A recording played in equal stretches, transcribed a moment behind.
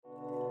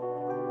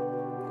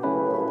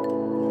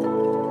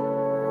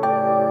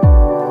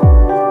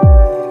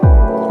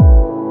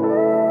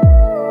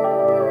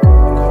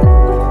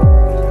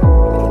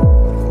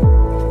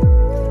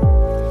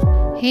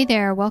Hey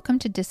there, welcome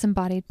to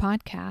Disembodied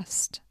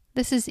Podcast.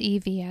 This is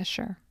Evie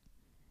Escher.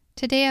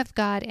 Today I've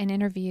got an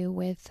interview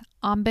with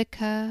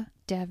Ambika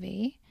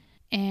Devi,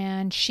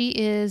 and she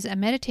is a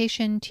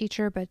meditation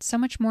teacher, but so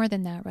much more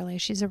than that, really.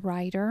 She's a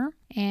writer,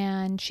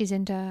 and she's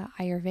into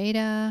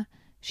Ayurveda.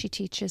 She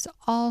teaches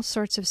all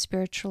sorts of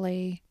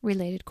spiritually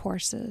related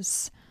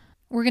courses.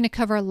 We're going to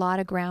cover a lot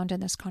of ground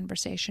in this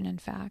conversation, in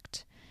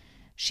fact.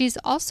 She's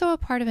also a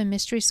part of a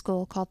mystery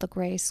school called the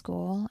Gray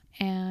School,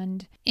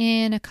 and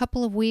in a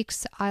couple of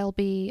weeks, I'll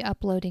be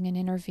uploading an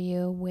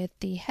interview with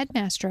the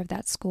headmaster of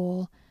that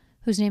school,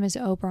 whose name is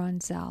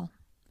Oberon Zell.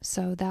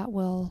 So that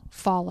will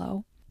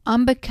follow.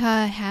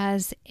 Ambika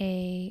has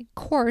a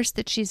course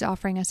that she's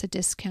offering us a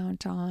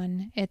discount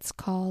on. It's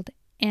called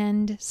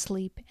End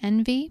Sleep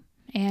Envy,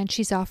 and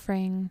she's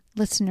offering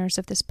listeners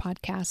of this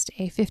podcast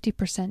a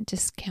 50%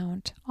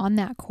 discount on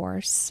that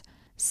course.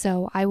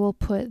 So I will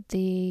put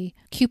the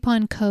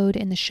coupon code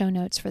in the show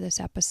notes for this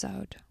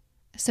episode.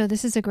 So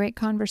this is a great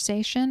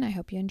conversation. I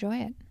hope you enjoy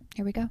it.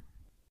 Here we go.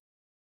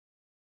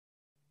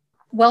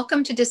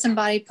 Welcome to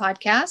Disembodied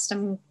Podcast.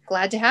 I'm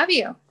glad to have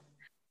you.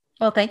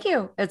 Well, thank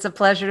you. It's a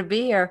pleasure to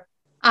be here.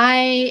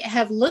 I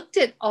have looked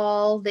at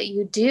all that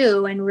you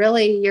do, and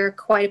really you're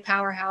quite a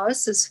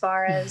powerhouse as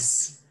far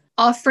as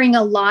offering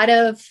a lot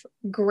of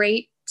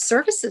great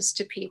services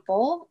to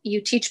people.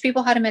 You teach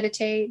people how to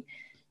meditate.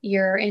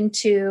 You're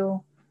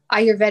into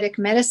Ayurvedic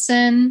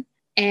medicine,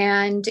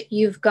 and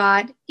you've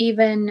got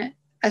even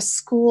a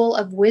school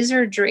of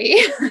wizardry.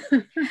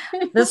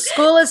 The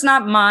school is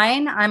not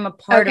mine. I'm a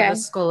part of a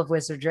school of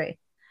wizardry.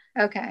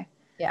 Okay.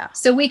 Yeah.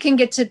 So we can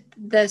get to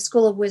the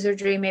school of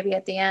wizardry maybe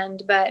at the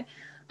end, but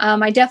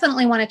I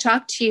definitely want to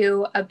talk to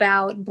you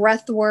about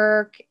breath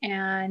work.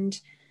 And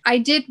I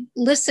did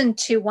listen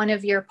to one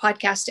of your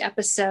podcast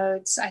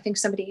episodes. I think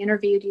somebody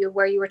interviewed you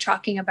where you were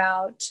talking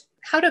about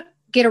how to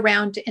get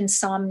around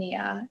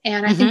insomnia.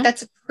 And I think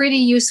that's a pretty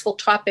useful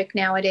topic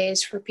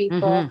nowadays for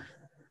people.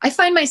 I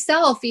find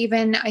myself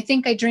I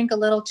think I drink a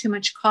little too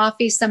much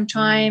coffee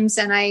sometimes.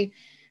 And I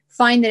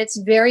find that it's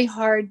very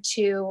hard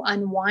to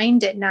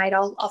unwind at night.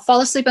 I'll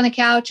fall asleep on the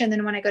couch. And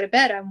then when I go to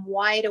bed, I'm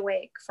wide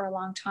awake for a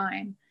long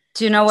time.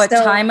 Do you know what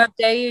time of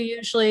day you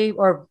usually,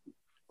 or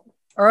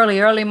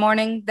early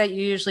morning that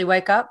you usually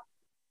wake up?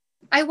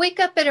 I wake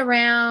up at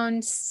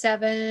around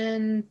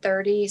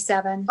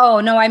 7:37.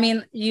 Oh, no, I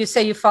mean, you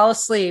say you fall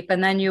asleep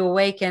and then you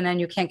awaken and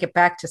you can't get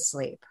back to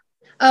sleep.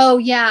 Oh,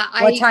 yeah.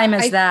 What time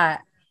is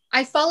that?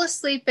 I fall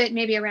asleep at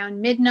maybe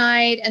around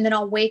midnight, and then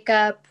I'll wake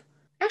up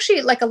actually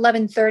at like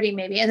 11:30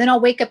 maybe. And then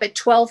I'll wake up at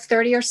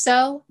 12:30 or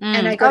so,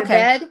 and I go to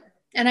bed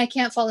and I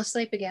can't fall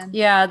asleep again.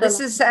 Yeah, this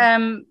is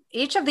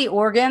each of the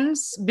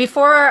organs.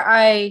 Before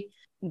I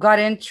got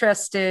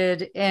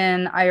interested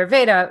in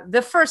Ayurveda,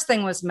 the first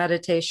thing was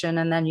meditation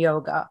and then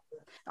yoga.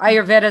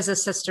 Ayurveda is a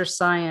sister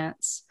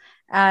science.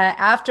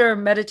 After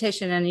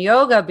meditation and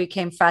yoga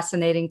became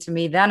fascinating to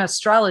me, then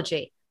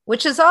astrology,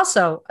 which is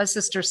also a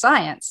sister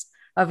science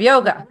of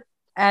yoga.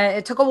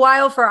 It took a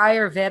while for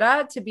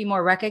Ayurveda to be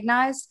more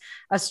recognized.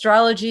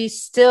 Astrology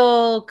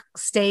still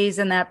stays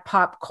in that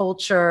pop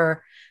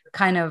culture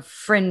kind of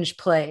fringe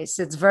place.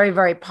 It's very,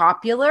 very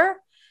popular,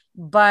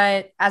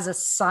 but as a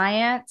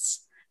science,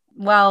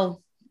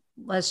 well,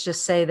 let's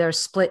just say there's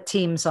split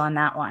teams on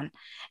that one.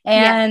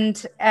 And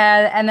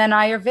then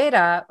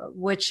Ayurveda,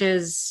 which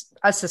is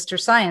a sister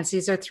science.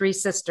 These are three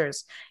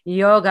sisters.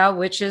 Yoga,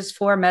 which is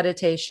for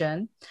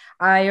meditation.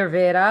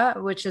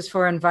 Ayurveda, which is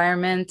for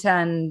environment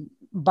and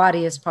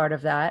body is part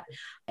of that.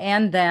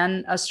 And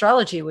then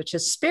astrology, which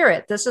is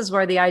spirit. This is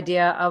where the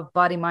idea of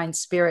body, mind,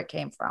 spirit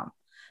came from.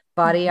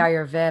 Body,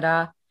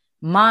 Ayurveda,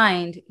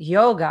 mind,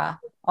 yoga.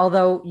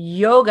 Although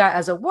yoga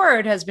as a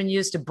word has been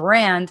used to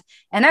brand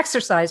an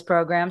exercise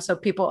program, so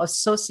people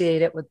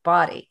associate it with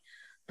body.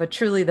 But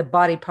truly the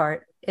body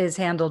part is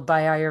handled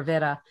by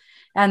Ayurveda.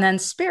 And then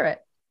spirit.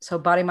 So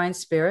body, mind,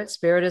 spirit.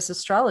 Spirit is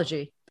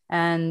astrology.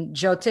 And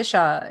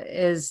Jyotisha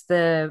is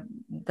the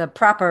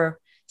proper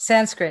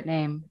Sanskrit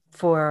name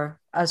for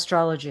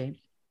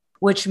astrology,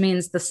 which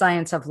means the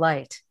science of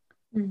light,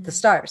 the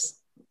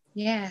stars.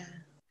 Yeah.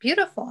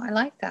 Beautiful. I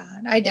like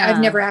that. I've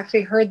never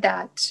actually heard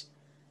that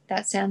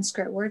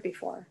Sanskrit word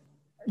before.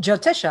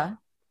 Jyotisha.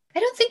 I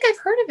don't think I've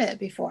heard of it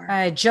before.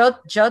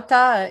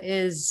 Jyota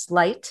is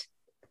light.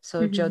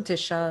 So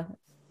Jyotisha,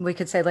 we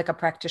could say like a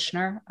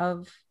practitioner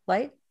of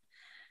light.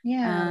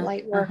 Yeah,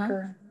 light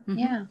worker.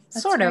 Yeah.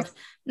 Sort of.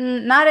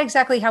 Not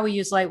exactly how we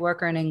use light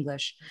worker in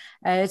English.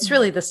 It's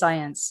really the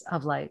science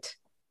of light.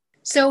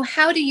 So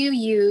how do you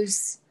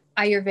use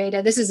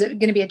Ayurveda? This is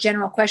going to be a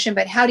general question,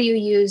 but how do you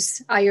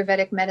use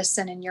Ayurvedic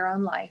medicine in your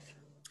own life?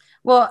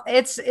 Well,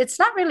 it's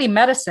not really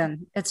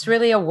medicine. It's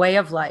really a way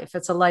of life.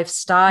 It's a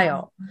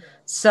lifestyle.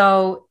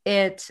 So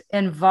it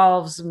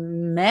involves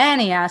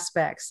many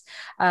aspects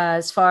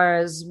as far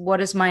as what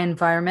is my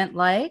environment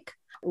like?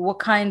 What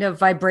kind of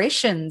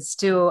vibrations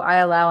do I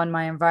allow in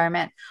my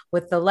environment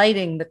with the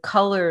lighting, the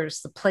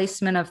colors, the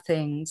placement of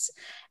things?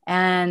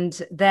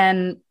 And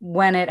then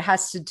when it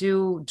has to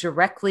do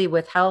directly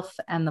with health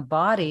and the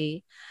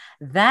body,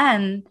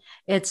 then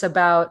it's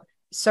about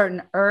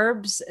certain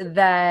herbs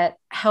that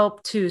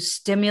help to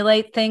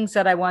stimulate things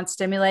that I want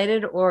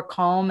stimulated, or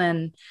calm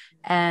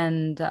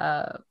and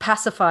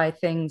pacify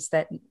things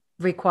that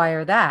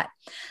require that.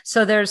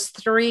 So there's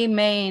three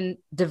main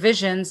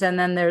divisions, and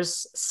then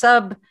there's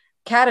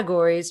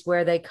subcategories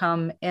where they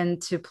come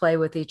into play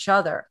with each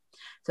other.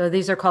 So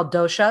these are called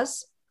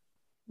doshas.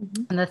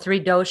 Mm-hmm. And the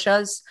three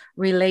doshas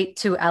relate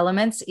to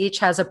elements. Each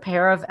has a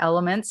pair of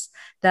elements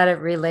that it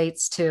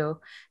relates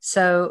to.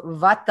 So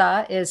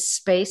vata is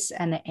space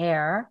and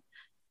air.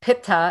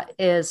 Pitta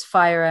is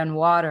fire and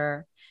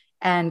water.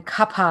 And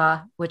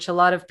kapha, which a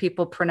lot of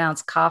people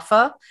pronounce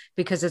kapha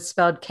because it's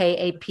spelled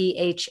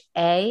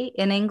Kapha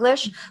in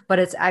English, but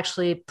it's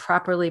actually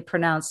properly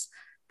pronounced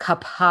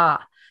kapha.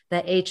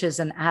 The H is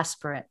an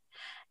aspirate,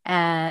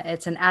 and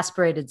it's an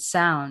aspirated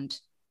sound.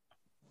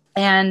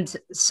 And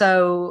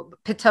so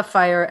pitta,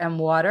 fire and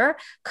water,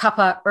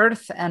 kapha,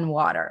 earth and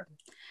water.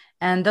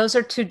 And those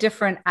are two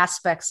different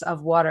aspects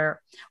of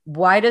water.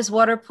 Why does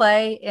water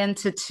play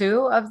into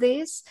two of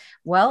these?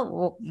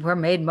 Well, we're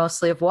made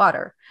mostly of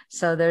water.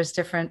 So there's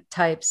different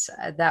types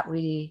that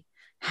we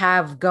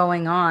have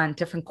going on,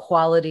 different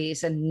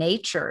qualities and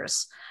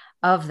natures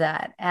of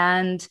that.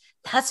 And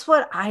that's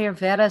what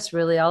Ayurveda is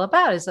really all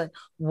about, is like,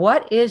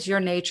 what is your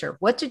nature?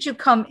 What did you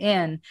come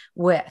in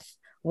with?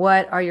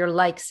 What are your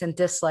likes and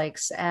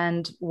dislikes?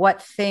 And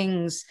what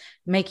things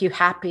make you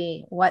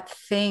happy? What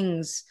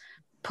things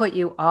put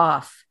you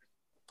off?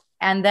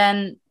 And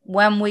then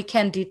when we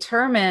can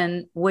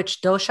determine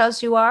which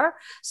doshas you are,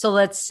 so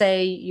let's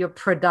say you're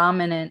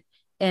predominant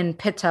in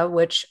pitta,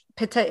 which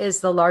pitta is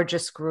the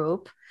largest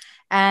group,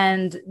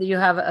 and you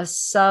have a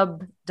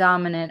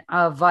subdominant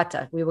of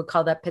vata. We would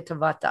call that pitta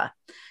vata.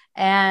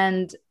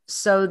 And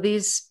so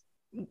these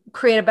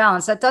create a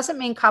balance. That doesn't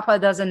mean kapha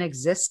doesn't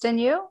exist in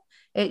you.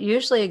 It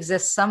usually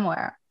exists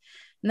somewhere.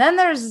 And then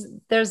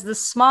there's the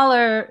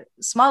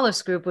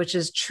smallest group, which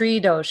is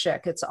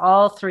tridoshic. It's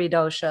all three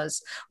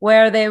doshas,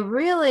 where they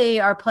really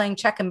are playing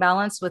check and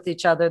balance with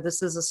each other.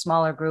 This is a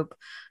smaller group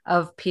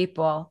of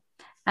people.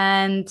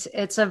 And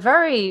it's a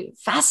very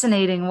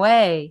fascinating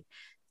way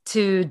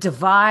to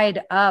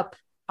divide up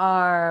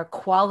our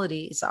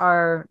qualities,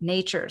 our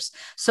natures.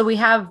 So we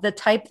have the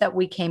type that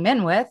we came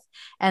in with,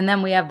 and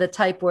then we have the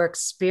type we're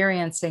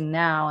experiencing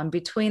now. And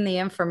between the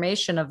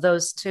information of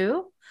those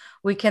two,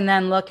 we can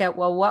then look at,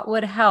 well, what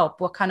would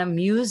help? What kind of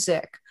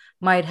music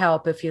might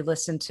help if you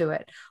listen to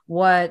it?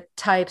 What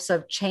types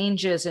of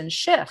changes and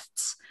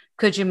shifts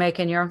could you make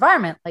in your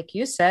environment? Like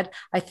you said,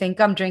 I think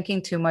I'm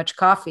drinking too much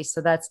coffee.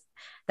 So that's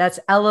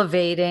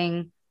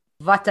elevating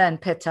vata and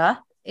pitta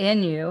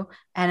in you,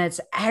 and it's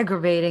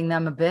aggravating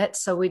them a bit.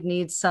 So we'd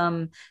need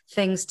some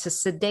things to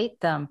sedate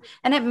them.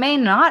 And it may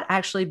not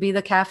actually be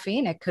the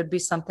caffeine. It could be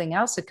something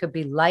else. It could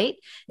be light.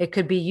 It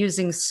could be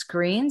using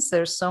screens.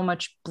 There's so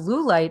much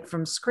blue light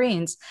from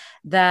screens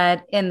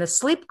that in the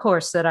sleep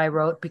course that I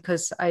wrote,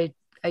 because I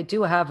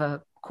do have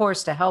a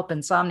course to help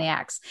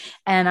insomniacs.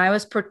 And I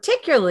was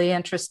particularly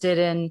interested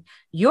in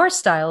your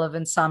style of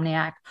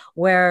insomniac,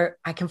 where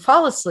I can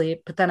fall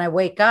asleep, but then I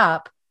wake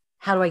up.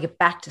 How do I get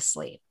back to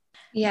sleep?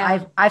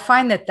 Yeah. I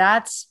find that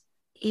that's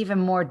even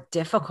more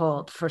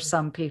difficult for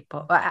some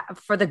people,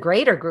 for the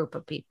greater group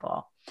of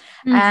people.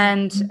 Mm-hmm.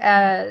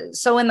 And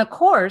so in the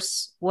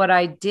course, what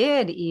I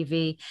did,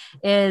 Evie,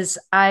 is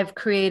I've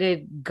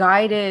created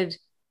guided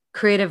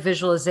creative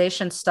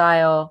visualization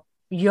style,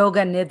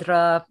 yoga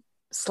nidra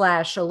 /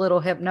 a little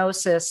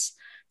hypnosis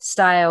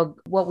style,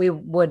 what we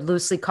would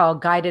loosely call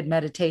guided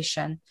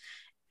meditation.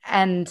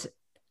 And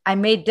I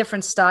made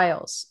different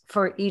styles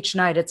for each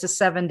night. It's a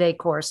 7-day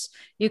course.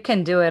 You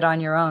can do it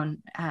on your own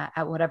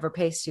at whatever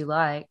pace you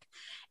like.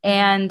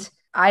 And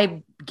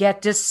I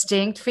get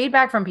distinct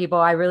feedback from people.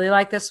 I really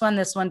like this one.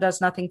 This one does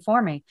nothing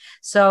for me.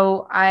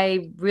 So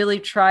I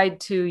really tried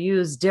to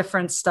use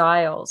different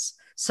styles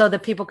so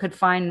that people could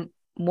find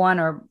one,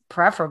 or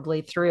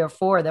preferably 3 or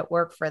 4 that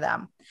work for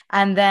them.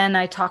 And then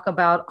I talk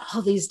about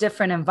all these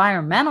different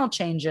environmental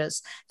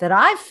changes that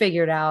I've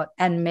figured out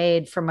and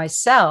made for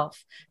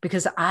myself,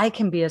 because I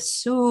can be a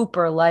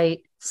super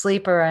light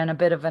sleeper and a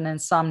bit of an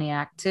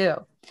insomniac too.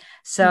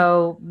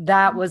 So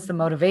that was the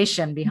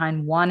motivation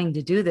behind wanting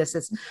to do this.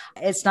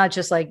 It's not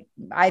just like,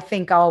 I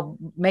think I'll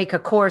make a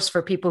course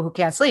for people who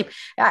can't sleep.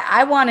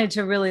 I wanted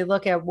to really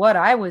look at what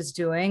I was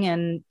doing,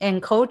 and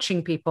in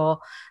coaching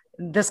people,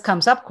 this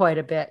comes up quite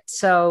a bit.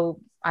 So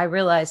I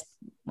realized,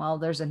 well,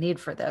 there's a need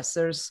for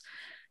this.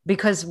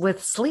 Because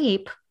with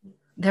sleep,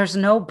 there's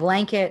no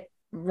blanket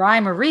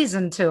rhyme or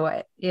reason to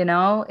it.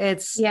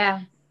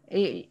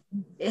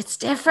 It's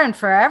different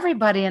for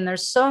everybody. And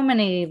there's so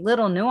many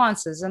little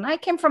nuances. And I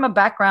came from a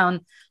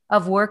background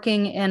of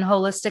working in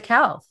holistic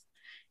health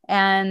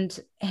and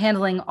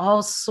handling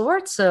all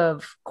sorts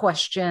of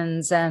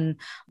questions and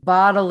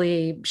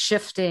bodily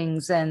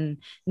shiftings and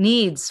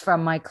needs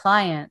from my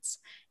clients.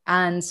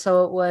 And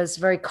so it was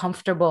very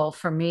comfortable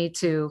for me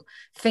to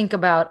think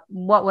about,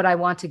 what would I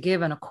want to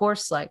give in a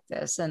course like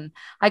this? And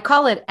I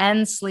call it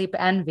End Sleep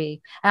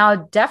Envy. And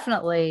I'll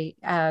definitely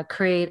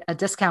create a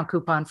discount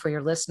coupon for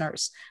your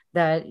listeners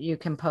that you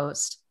can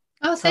post.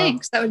 Oh, So,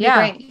 thanks. That would be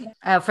yeah,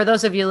 great. for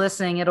those of you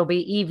listening, it'll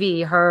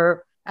be EV.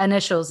 Her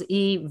initials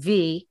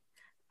EV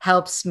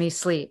helps me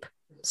sleep.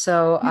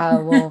 So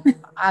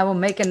I will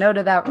make a note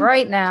of that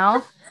right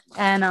now,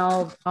 and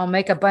I'll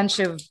make a bunch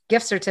of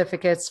gift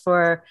certificates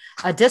for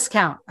a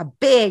discount, a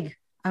big.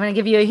 I'm going to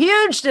give you a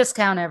huge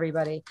discount,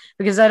 everybody,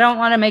 because I don't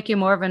want to make you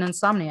more of an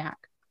insomniac.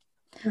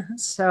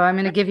 So I'm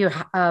going to give you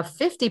a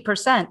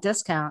 50%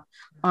 discount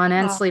on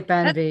End Oh, Sleep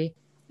Envy.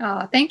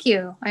 oh, thank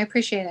you. I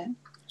appreciate it.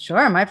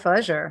 Sure, my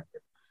pleasure.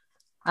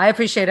 I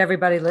appreciate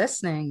everybody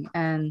listening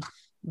and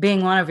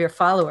being one of your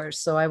followers.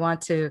 So I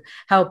want to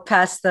help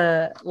pass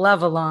the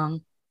love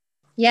along.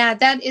 Yeah,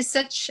 that is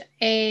such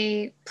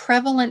a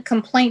prevalent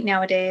complaint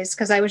nowadays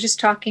because I was just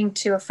talking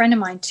to a friend of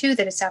mine too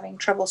that is having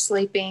trouble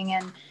sleeping,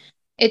 and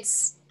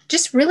it's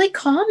just really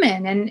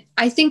common. And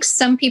I think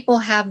some people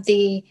have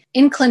the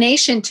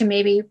inclination to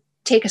maybe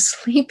take a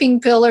sleeping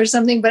pill or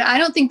something, but I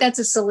don't think that's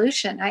a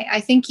solution. I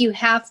think you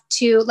have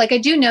to, like, I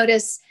do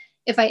notice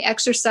if I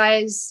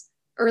exercise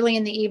early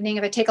in the evening,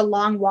 if I take a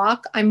long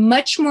walk, I'm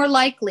much more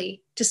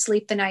likely to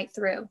sleep the night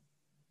through.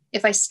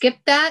 If I skip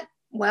that,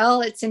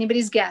 well, it's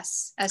anybody's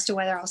guess as to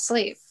whether I'll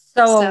sleep.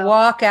 So a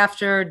walk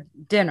after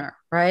dinner,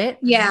 right?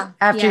 Yeah.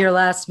 After yeah. your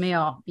last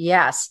meal.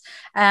 Yes.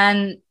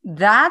 And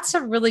that's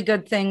a really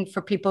good thing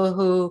for people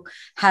who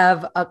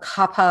have a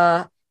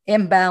kapha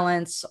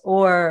imbalance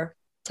or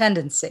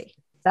tendency.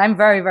 I'm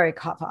very, very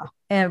kapha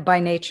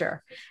by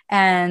nature.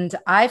 And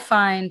I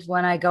find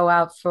when I go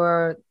out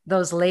for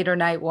those later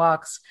night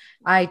walks,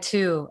 I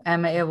too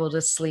am able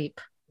to sleep.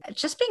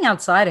 Just being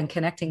outside and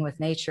connecting with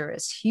nature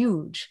is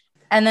huge.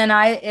 And then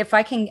if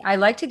I can, I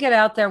like to get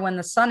out there when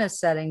the sun is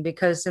setting,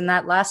 because in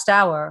that last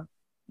hour,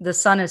 the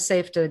sun is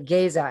safe to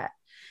gaze at.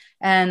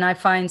 And I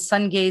find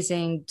sun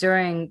gazing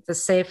during the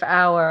safe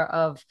hour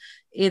of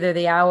either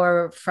the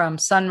hour from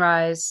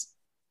sunrise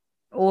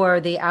or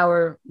the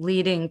hour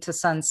leading to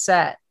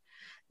sunset.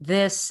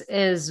 This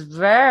is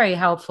very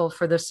helpful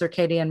for the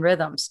circadian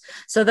rhythms.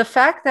 So the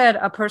fact that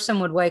a person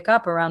would wake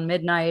up around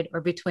midnight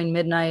or between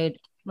midnight,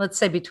 let's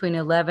say between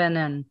 11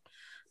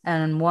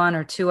 and 1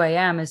 or 2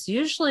 a.m. is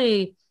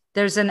usually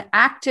there's an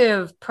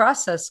active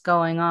process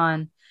going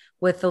on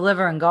with the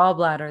liver and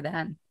gallbladder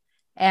then.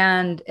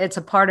 And it's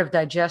a part of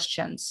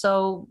digestion.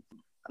 So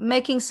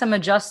making some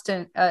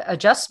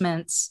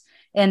adjustments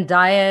in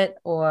diet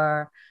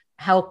or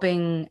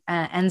helping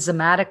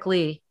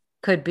enzymatically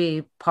could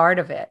be part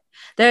of it.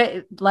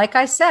 There, like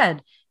I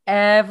said,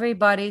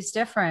 everybody's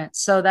different.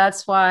 So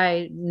that's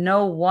why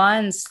no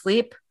one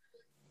sleep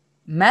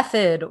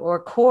method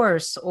or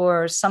course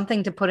or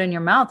something to put in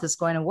your mouth is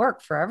going to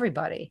work for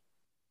everybody,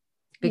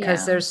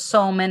 because there's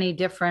so many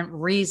different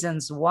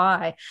reasons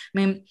why. I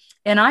mean,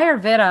 in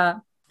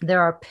Ayurveda,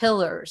 there are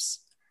pillars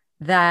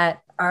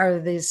that are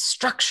these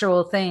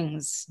structural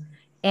things.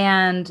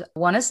 And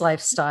one is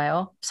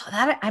lifestyle. So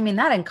that, I mean,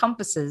 that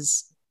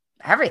encompasses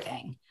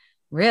everything,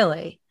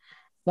 really.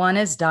 One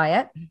is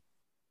diet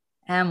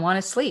and one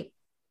is sleep.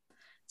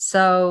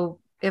 So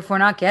if we're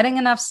not getting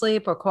enough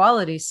sleep or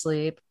quality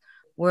sleep,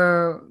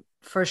 we're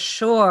for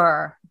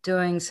sure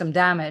doing some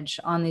damage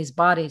on these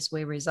bodies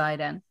we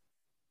reside in.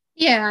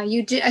 Yeah,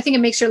 you do. I think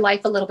it makes your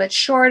life a little bit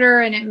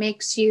shorter, and it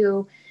makes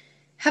you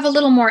have a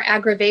little more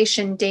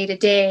aggravation day to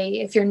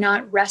day if you're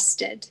not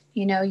rested.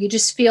 You know, you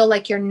just feel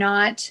like you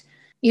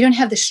don't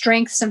have the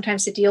strength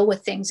sometimes to deal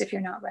with things if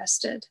you're not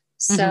rested.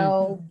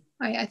 So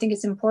I think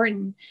it's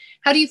important.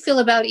 How do you feel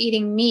about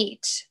eating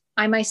meat?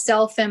 I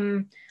myself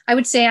I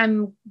would say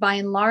I'm by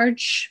and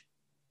large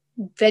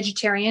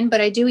vegetarian,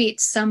 but I do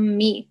eat some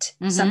meat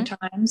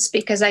sometimes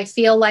because I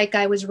feel like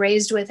I was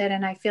raised with it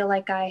and I feel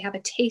like I have a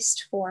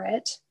taste for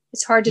it.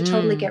 It's hard to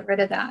totally get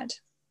rid of that.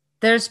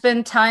 There's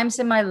been times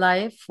in my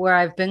life where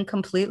I've been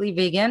completely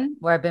vegan,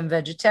 where I've been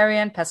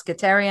vegetarian,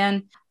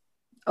 pescatarian,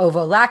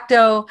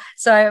 ovo-lacto.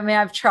 So, I mean,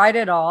 I've tried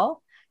it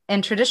all.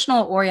 In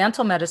traditional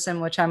Oriental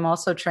medicine, which I'm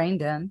also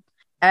trained in,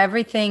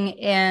 everything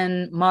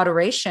in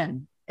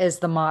moderation is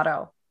the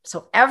motto.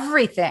 So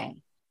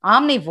everything,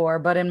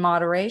 omnivore, but in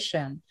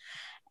moderation.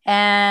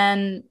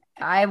 And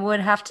I would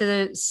have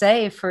to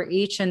say for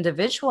each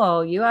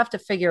individual, you have to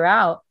figure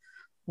out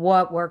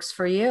what works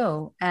for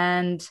you.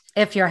 And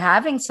if you're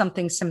having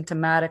something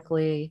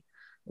symptomatically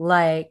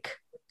like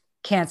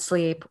can't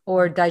sleep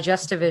or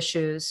digestive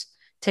issues,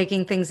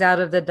 taking things out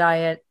of the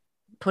diet,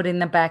 putting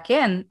them back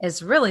in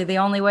is really the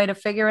only way to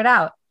figure it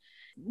out.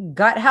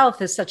 Gut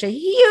health is such a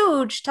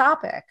huge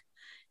topic.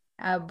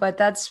 But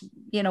that's,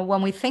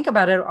 when we think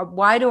about it,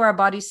 why do our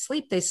bodies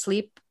sleep? They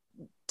sleep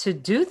to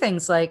do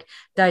things like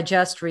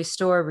digest,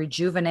 restore,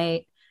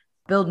 rejuvenate,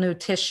 build new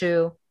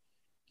tissue,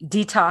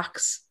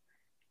 detox.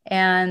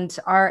 And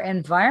our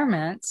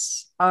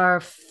environments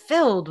are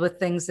filled with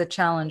things that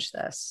challenge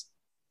this.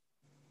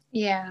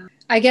 Yeah,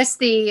 I guess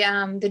the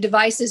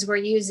devices we're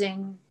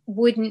using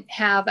wouldn't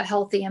have a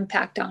healthy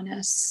impact on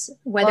us,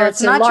 whether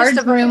it's a large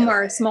room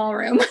or a small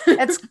room.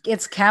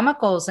 it's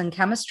chemicals and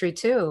chemistry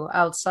too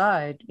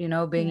outside,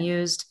 being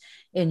used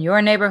in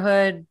your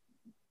neighborhood,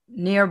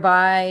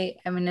 nearby.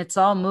 I mean, it's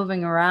all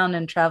moving around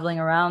and traveling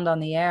around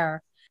on the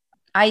air.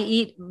 I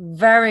eat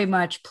very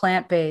much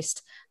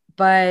plant-based,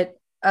 but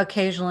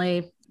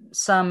occasionally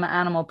some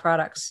animal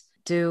products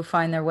do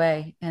find their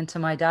way into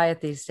my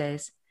diet these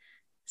days.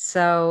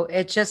 So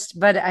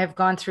but I've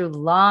gone through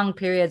long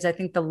periods. I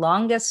think the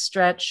longest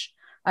stretch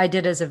I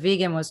did as a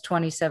vegan was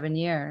 27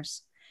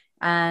 years.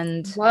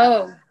 And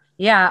Whoa.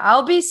 yeah,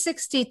 I'll be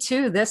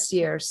 62 this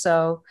year.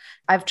 So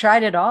I've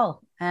tried it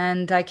all.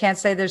 And I can't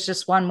say there's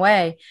just one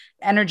way.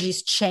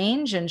 Energies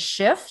change and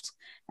shift,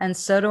 and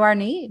so do our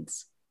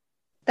needs.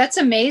 That's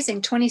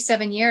amazing.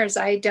 27 years.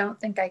 I don't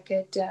think I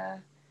could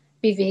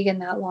be vegan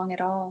that long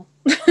at all.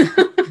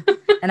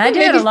 And I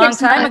did it a long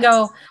time months.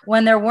 ago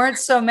when there weren't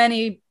so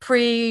many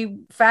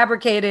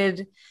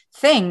prefabricated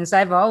things.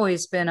 I've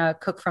always been a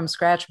cook from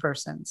scratch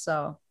person.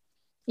 So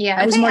yeah,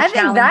 I think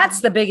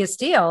that's the biggest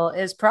deal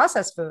is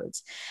processed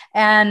foods.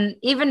 And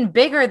even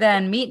bigger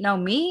than meat, no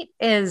meat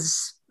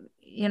is,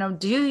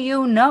 do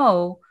you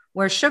know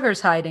where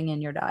sugar's hiding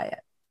in your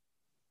diet?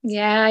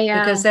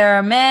 Yeah. Because there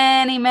are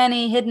many,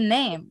 many hidden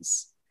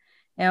names.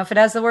 If it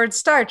has the word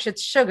starch,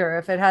 it's sugar.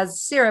 If it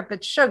has syrup,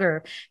 it's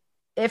sugar.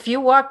 If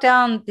you walk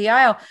down the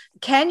aisle,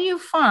 can you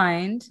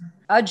find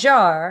a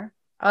jar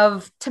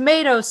of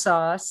tomato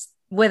sauce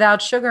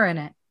without sugar in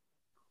it?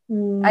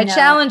 No. I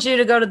challenge you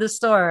to go to the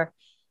store.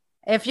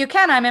 If you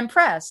can, I'm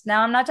impressed.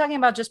 Now, I'm not talking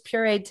about just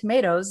pureed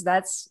tomatoes.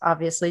 That's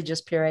obviously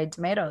just pureed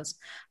tomatoes,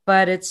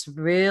 but it's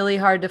really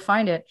hard to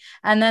find it.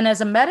 And then as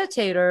a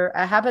meditator,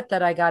 a habit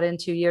that I got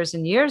into years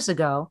and years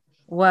ago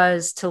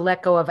was to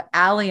let go of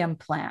allium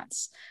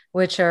plants,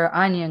 which are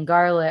onion,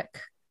 garlic,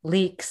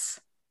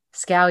 leeks,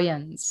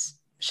 scallions,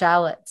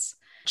 shallots,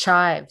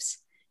 chives.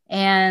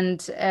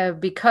 And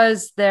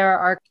because there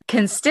are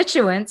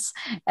constituents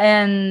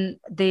in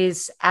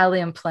these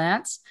allium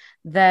plants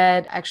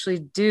that actually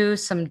do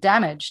some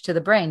damage to the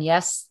brain.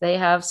 Yes, they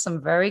have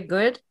some very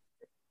good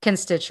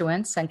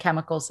constituents and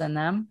chemicals in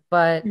them,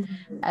 but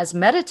as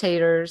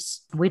meditators,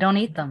 we don't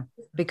eat them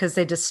because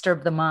they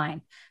disturb the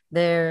mind.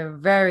 They're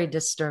very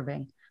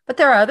disturbing. But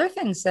there are other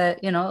things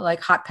that,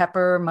 like hot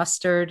pepper,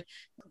 mustard.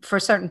 For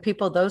certain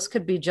people, those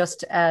could be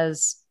just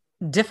as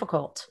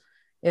difficult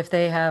if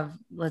they have,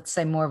 let's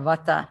say, more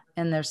vata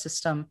in their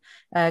system.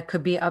 It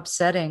could be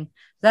upsetting.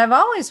 I've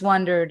always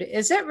wondered,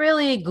 is it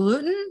really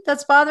gluten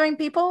that's bothering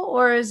people,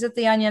 or is it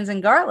the onions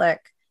and garlic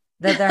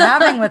that they're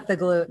having with the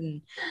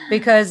gluten?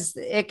 Because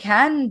it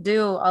can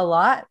do a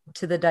lot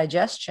to the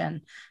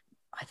digestion.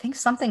 I think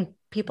something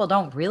people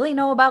don't really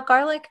know about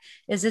garlic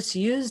is it's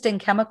used in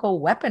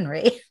chemical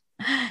weaponry.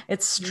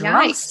 It's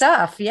strong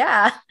stuff.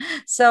 Yeah.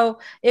 So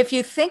if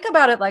you think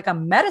about it like a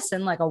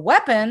medicine, like a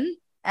weapon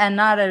and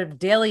not a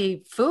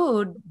daily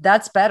food,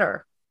 that's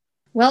better.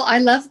 Well, I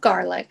love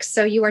garlic.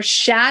 So you are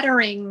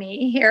shattering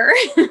me here.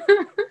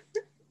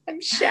 I'm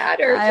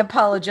shattered. I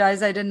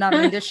apologize. I did not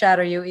mean to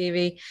shatter you,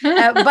 Evie.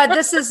 But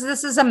this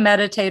is a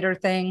meditator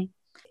thing.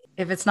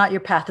 If it's not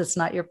your path, it's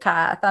not your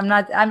path.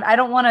 I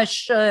don't want to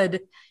should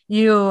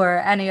you or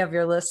any of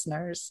your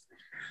listeners.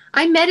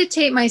 I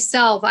meditate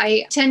myself.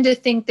 I tend to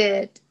think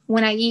that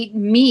when I eat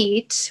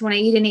meat, when I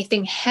eat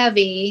anything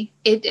heavy,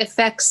 it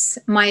affects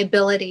my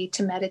ability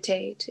to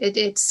meditate.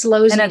 It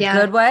slows me down. In a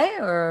good way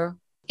or?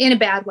 In a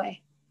bad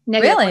way.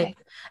 Negative really?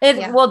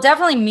 way. Well,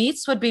 definitely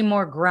meats would be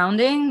more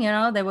grounding,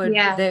 they would.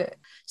 Yeah.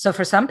 So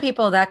for some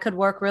people that could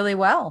work really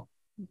well,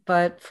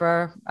 but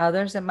for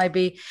others, it might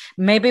be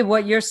maybe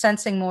what you're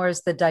sensing more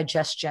is the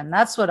digestion.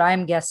 That's what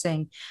I'm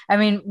guessing. I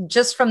mean,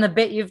 just from the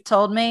bit you've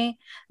told me,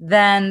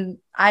 then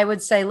I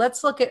would say,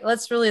 let's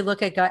really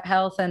look at gut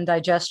health and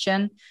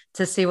digestion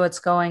to see what's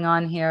going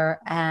on here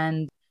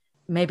and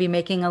maybe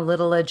making a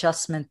little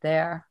adjustment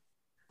there.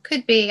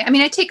 Could be. I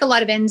mean, I take a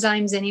lot of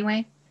enzymes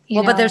anyway.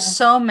 But there's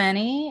so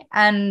many,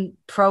 and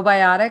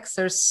probiotics,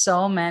 there's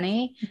so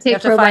many. You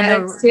have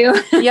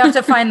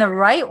to find the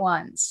right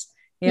ones.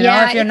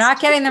 If you're not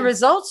getting the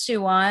results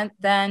you want,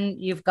 then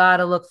you've got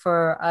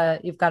to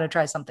you've got to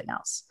try something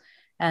else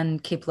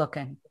and keep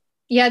looking.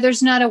 Yeah,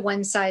 there's not a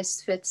one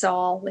size fits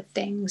all with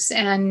things.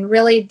 And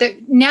really,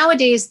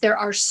 nowadays, there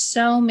are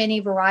so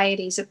many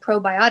varieties of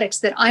probiotics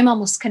that I'm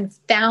almost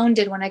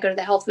confounded when I go to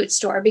the health food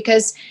store,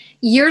 because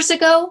years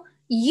ago,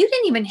 you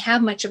didn't even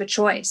have much of a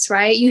choice,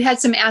 right? You had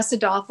some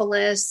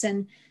acidophilus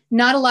and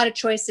not a lot of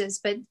choices.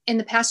 But in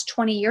the past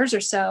 20 years or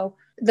so,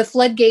 the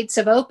floodgates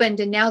have opened,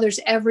 and now there's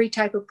every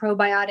type of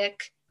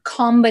probiotic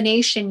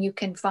combination you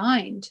can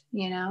find,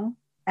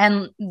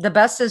 And the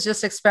best is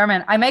just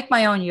experiment. I make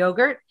my own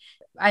yogurt.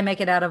 I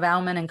make it out of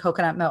almond and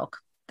coconut milk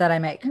that I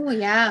make. Oh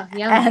yeah.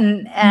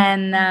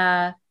 And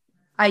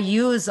I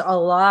use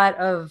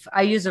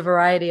a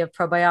variety of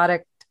probiotic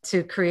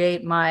to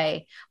create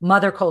my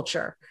mother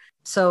culture.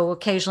 So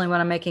occasionally when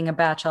I'm making a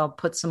batch, I'll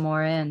put some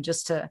more in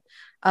just to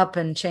up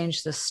and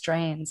change the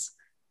strains.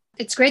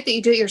 It's great that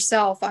you do it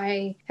yourself.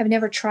 I have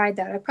never tried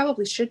that. I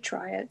probably should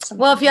try it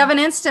sometime. Well, if you have an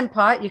Instant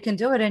Pot, you can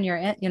do it in your,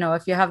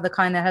 if you have the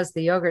kind that has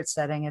the yogurt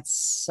setting, it's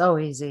so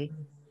easy.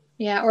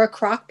 Yeah. Or a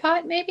crock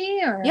pot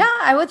maybe? Or yeah,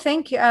 I would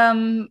think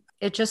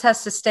it just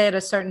has to stay at a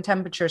certain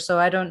temperature. So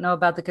I don't know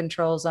about the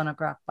controls on a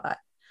crock pot.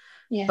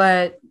 Yeah.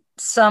 But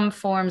some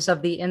forms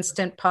of the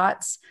instant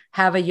pots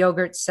have a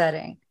yogurt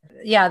setting.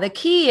 Yeah, the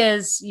key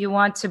is you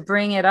want to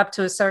bring it up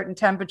to a certain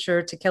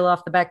temperature to kill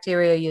off the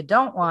bacteria you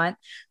don't want,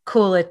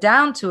 cool it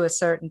down to a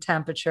certain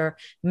temperature,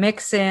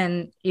 mix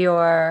in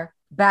your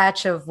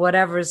batch of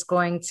whatever is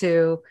going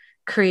to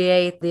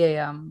create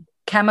the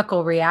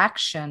chemical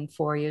reaction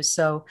for you.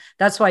 So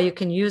that's why you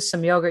can use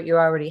some yogurt you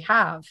already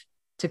have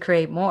to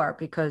create more,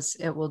 because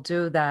it will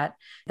do that.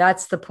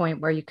 That's the point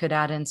where you could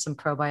add in some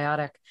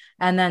probiotic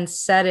and then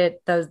set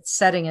it. The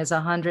setting is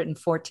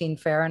 114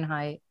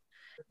 Fahrenheit.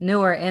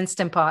 Newer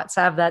instant pots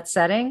have that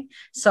setting.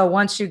 So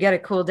once you get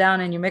it cooled down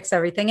and you mix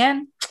everything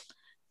in,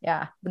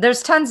 yeah,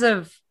 there's tons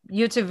of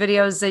YouTube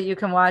videos that you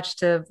can watch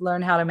to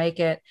learn how to make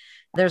it.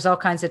 There's all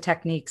kinds of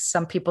techniques.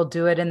 Some people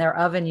do it in their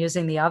oven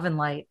using the oven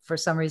light. For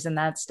some reason,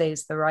 that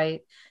stays the right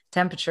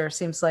temperature.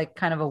 Seems like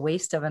kind of a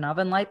waste of an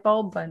oven light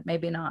bulb, but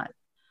maybe not.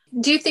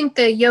 Do you think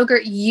the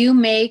yogurt you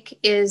make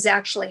is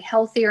actually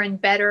healthier and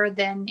better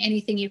than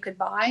anything you could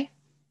buy?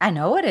 I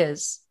know it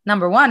is.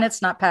 Number one,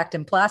 it's not packed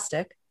in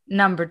plastic.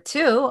 Number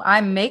two,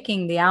 I'm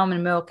making the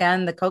almond milk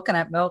and the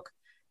coconut milk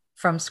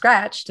from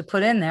scratch to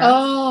put in there.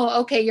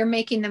 Oh, okay. You're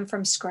making them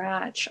from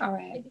scratch. All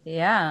right.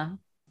 Yeah.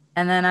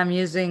 And then I'm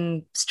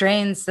using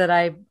strains that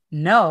I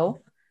know,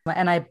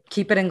 and I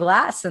keep it in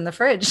glass in the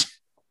fridge.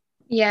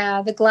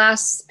 Yeah, the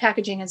glass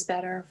packaging is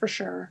better for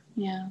sure.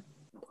 Yeah.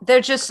 They're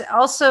just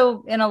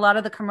also in a lot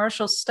of the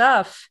commercial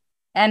stuff,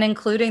 and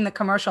including the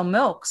commercial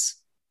milks,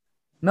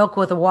 milk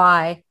with a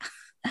Y,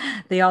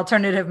 the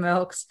alternative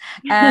milks.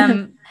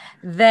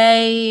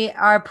 They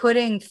are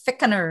putting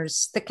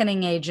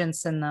thickening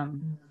agents in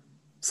them.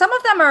 Some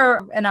of them are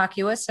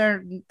innocuous,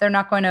 or they're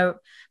not going to,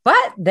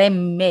 but they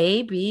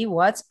may be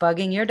what's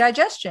bugging your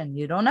digestion.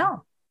 You don't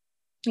know.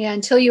 Yeah,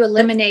 until you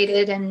eliminate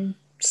it and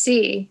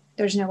see,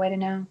 there's no way to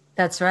know.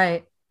 That's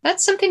right.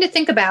 That's something to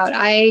think about.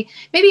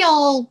 Maybe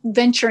I'll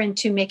venture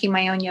into making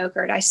my own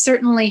yogurt. I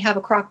certainly have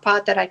a crock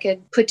pot that I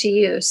could put to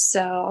use,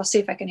 so I'll see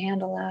if I can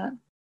handle that.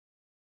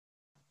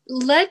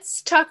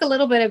 Let's talk a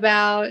little bit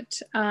about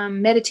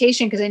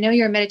meditation, because I know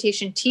you're a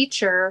meditation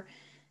teacher.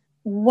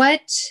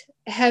 What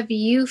have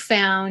you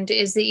found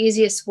is the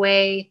easiest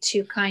way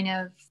to kind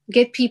of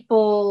get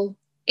people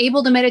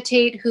able to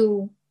meditate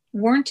who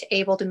weren't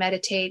able to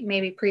meditate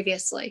maybe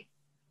previously?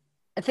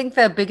 I think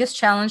the biggest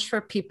challenge for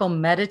people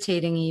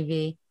meditating,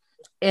 Evie,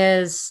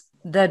 is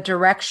the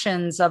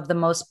directions of the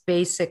most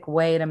basic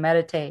way to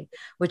meditate,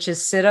 which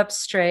is sit up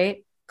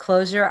straight,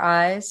 close your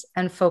eyes,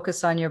 and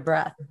focus on your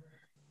breath.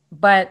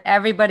 But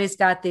everybody's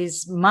got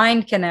these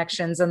mind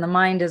connections, and the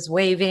mind is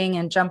waving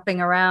and jumping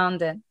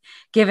around and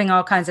giving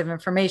all kinds of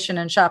information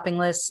and shopping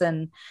lists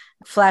and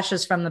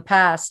flashes from the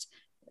past.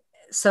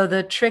 So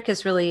the trick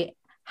is really,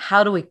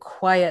 how do we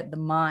quiet the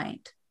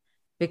mind?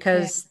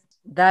 Because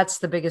that's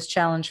the biggest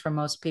challenge for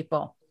most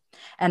people.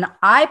 And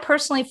I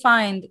personally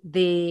find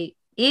the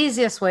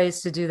easiest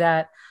ways to do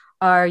that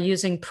are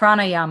using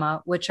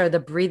pranayama, which are the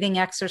breathing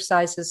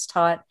exercises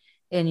taught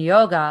in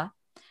yoga,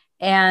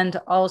 and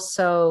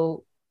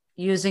also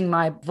using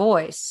my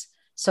voice.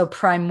 So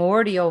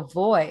primordial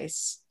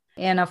voice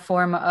in a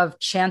form of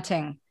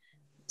chanting.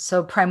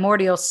 So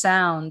primordial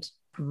sound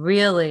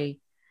really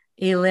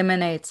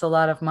eliminates a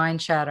lot of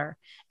mind chatter.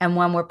 And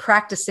when we're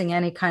practicing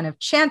any kind of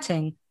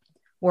chanting,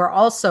 we're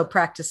also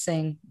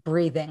practicing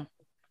breathing.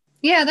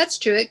 Yeah, that's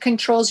true. It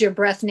controls your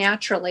breath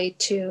naturally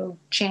to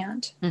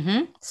chant.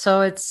 Mm-hmm.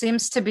 So it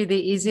seems to be the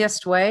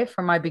easiest way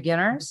for my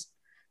beginners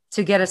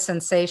to get a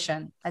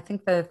sensation. I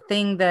think the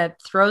thing that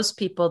throws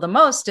people the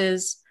most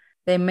is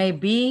they may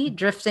be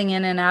drifting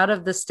in and out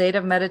of the state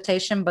of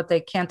meditation, but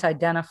they can't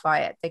identify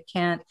it. They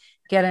can't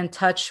get in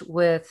touch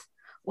with,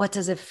 what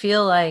does it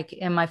feel like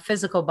in my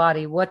physical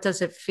body? What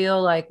does it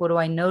feel like? What do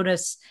I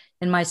notice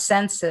in my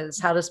senses?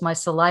 How does my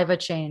saliva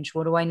change?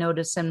 What do I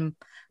notice in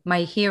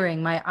my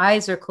hearing? My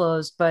eyes are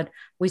closed, but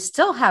we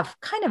still have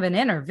kind of an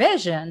inner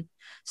vision.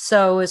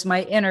 So is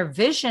my inner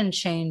vision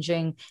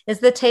changing? Is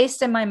the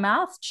taste in my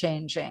mouth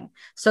changing?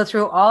 So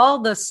through all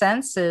the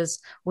senses,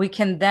 we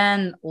can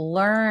then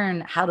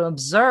learn how to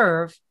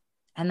observe.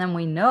 And then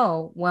we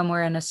know when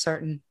we're in a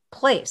certain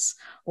place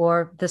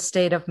or the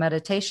state of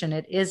meditation.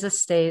 It is a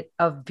state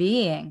of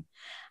being.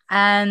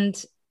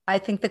 And I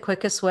think the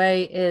quickest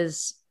way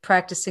is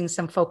practicing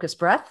some focused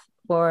breath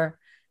or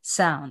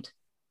sound.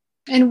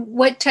 And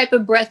what type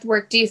of breath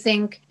work do you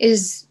think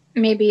is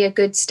maybe a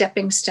good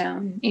stepping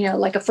stone,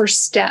 like a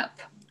first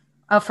step?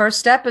 A first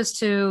step is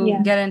to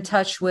get in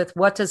touch with,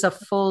 what does a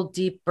full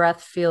deep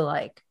breath feel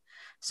like?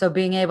 So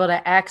being able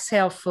to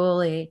exhale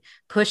fully,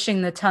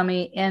 pushing the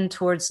tummy in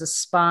towards the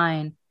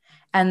spine,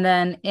 and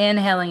then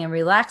inhaling and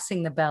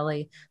relaxing the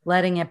belly,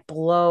 letting it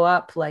blow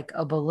up like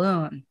a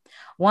balloon.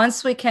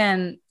 Once we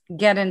can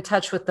get in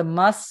touch with the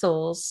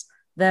muscles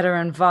that are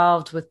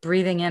involved with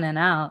breathing in and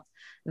out,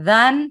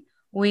 then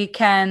we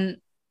can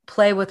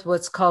play with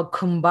what's called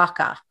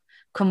kumbhaka.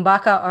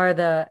 Kumbhaka are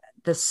the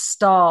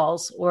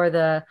stalls or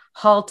the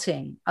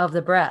halting of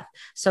the breath.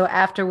 So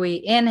after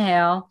we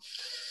inhale,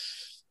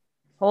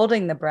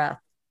 holding the breath,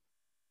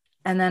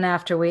 and then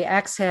after we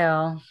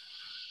exhale,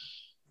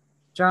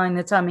 drawing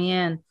the tummy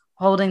in,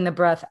 holding the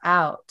breath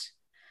out.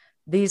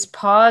 These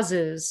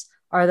pauses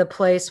are the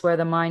place where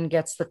the mind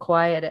gets the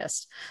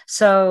quietest.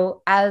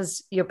 So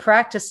as you're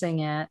practicing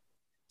it,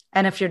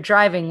 and if you're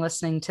driving,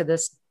 listening to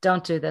this,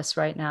 don't do this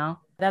right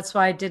now. That's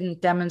why I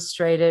didn't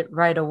demonstrate it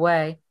right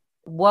away.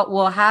 What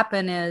will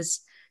happen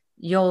is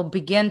you'll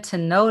begin to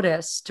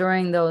notice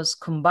during those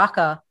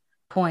kumbhaka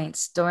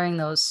points, during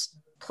those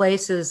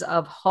places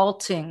of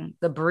halting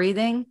the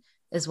breathing,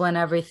 is when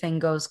everything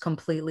goes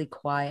completely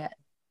quiet.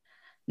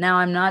 Now,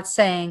 I'm not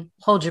saying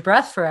hold your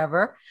breath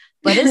forever,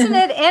 but isn't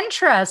it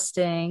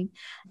interesting?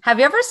 Have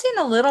you ever seen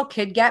a little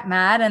kid get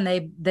mad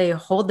and they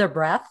hold their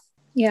breath?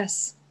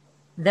 Yes.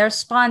 They're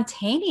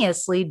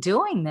spontaneously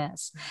doing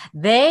this.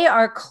 They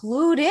are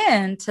clued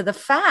in to the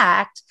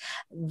fact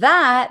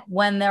that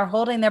when they're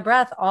holding their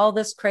breath, all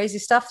this crazy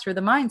stuff through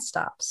the mind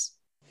stops.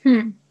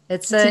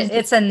 It's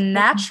a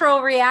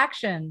natural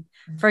reaction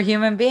for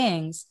human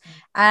beings.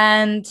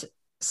 And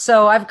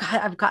so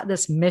I've got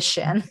this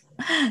mission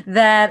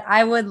that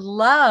I would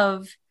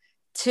love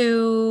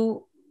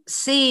to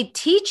see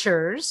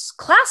teachers,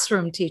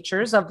 classroom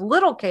teachers of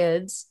little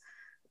kids,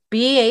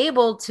 be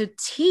able to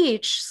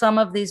teach some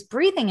of these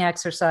breathing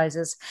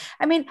exercises.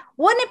 I mean,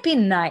 wouldn't it be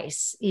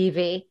nice,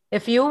 Evie,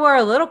 if you were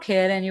a little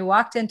kid and you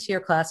walked into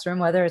your classroom,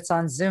 whether it's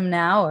on Zoom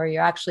now or you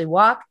actually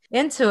walk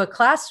into a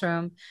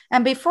classroom,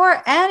 and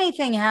before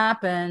anything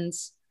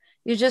happens,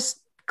 you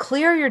just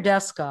clear your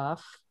desk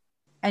off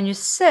and you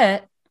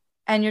sit,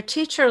 and your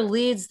teacher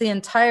leads the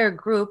entire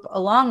group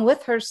along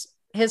with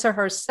his or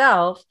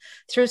herself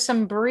through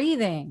some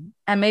breathing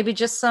and maybe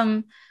just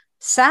some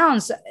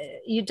sounds.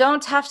 You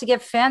don't have to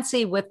get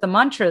fancy with the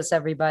mantras,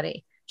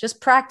 everybody. Just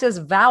practice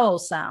vowel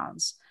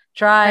sounds.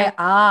 Try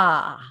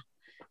ah,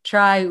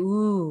 try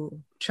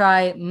ooh,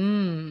 try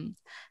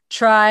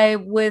try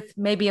with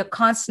maybe a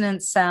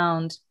consonant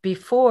sound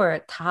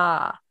before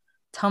ta,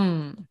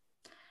 tum,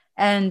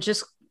 and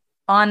just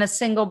on a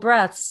single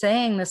breath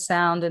saying the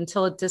sound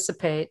until it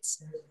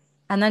dissipates,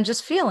 and then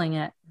just feeling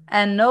it.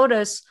 And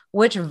notice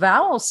which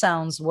vowel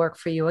sounds work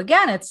for you.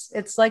 Again,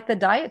 it's like the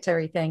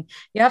dietary thing.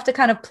 You have to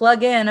kind of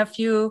plug in a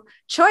few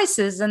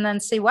choices and then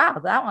see, wow,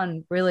 that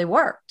one really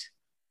worked.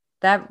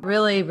 That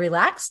really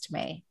relaxed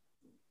me.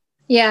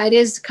 Yeah, it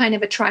is kind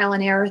of a trial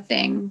and error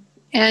thing.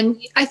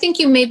 And I think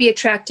you may be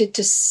attracted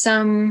to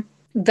some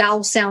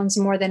vowel sounds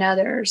more than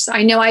others.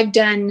 I know I've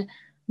done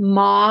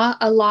ma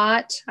a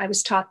lot. I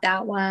was taught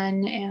that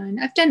one.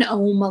 And I've done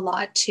om a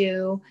lot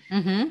too.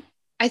 Mm-hmm.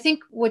 I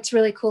think what's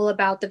really cool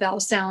about the vowel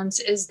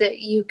sounds is that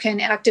you can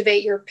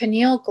activate your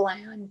pineal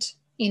gland,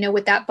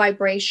 with that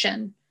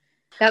vibration,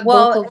 that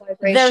vocal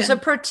vibration. There's a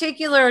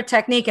particular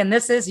technique, and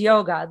this is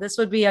yoga. This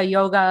would be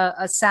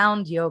a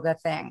sound yoga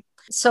thing.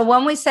 So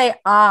when we say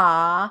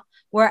ah,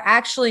 we're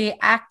actually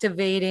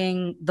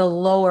activating the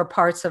lower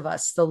parts of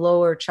us, the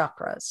lower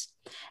chakras.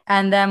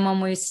 And then when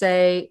we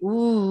say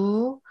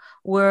ooh,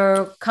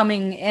 we're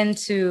coming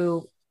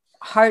into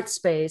heart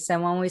space.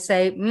 And when we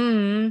say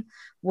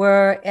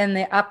we're in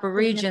the upper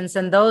regions,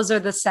 and those are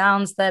the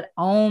sounds that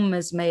om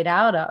is made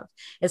out of.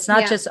 It's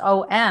not just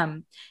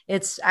om.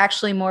 It's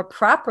actually more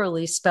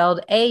properly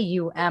spelled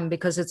aum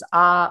because it's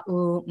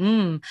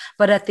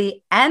but at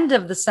the end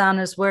of the sound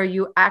is where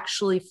you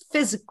actually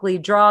physically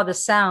draw the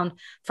sound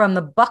from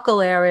the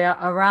buccal area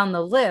around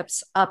the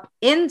lips up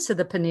into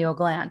the pineal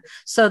gland.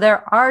 So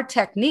there are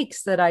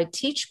techniques that I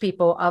teach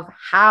people of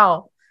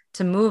how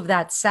to move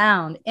that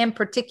sound, in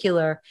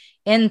particular,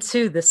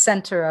 into the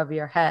center of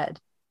your head.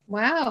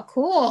 Wow,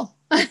 cool.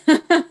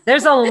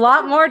 There's a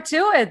lot more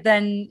to it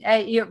than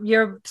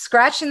you're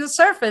scratching the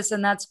surface,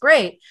 and that's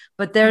great.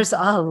 But there's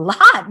a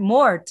lot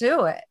more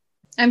to it.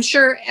 I'm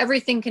sure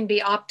everything can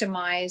be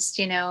optimized,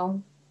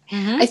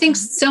 I think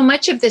so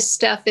much of this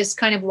stuff is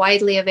kind of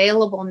widely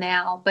available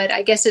now, but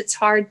I guess it's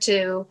hard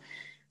for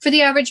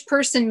the average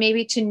person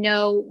maybe to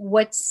know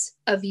what's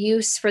of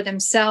use for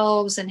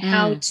themselves and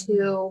how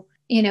to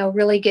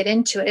really get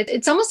into it.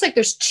 It's almost like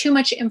there's too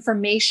much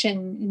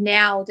information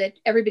now that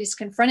everybody's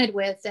confronted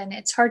with, and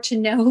it's hard to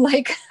know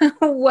like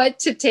what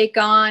to take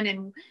on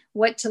and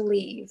what to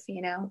leave,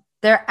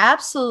 There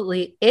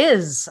absolutely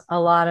is a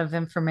lot of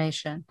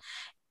information.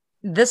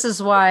 This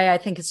is why I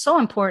think it's so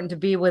important to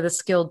be with a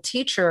skilled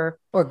teacher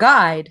or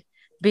guide,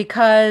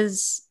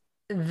 because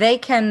they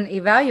can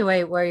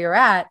evaluate where you're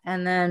at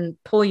and then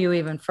pull you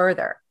even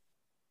further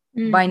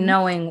by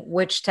knowing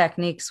which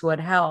techniques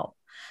would help.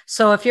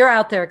 So if you're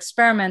out there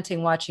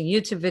experimenting, watching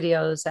YouTube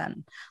videos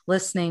and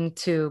listening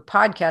to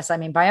podcasts, I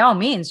mean, by all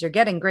means, you're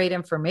getting great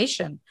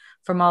information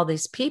from all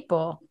these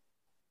people.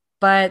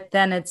 But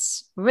then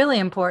it's really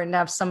important to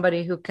have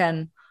somebody who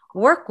can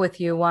work with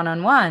you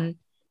one-on-one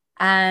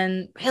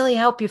and really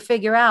help you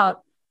figure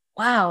out,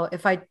 wow,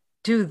 if I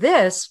do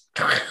this,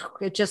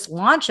 it just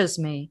launches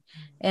me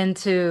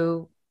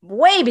into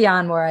way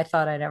beyond where I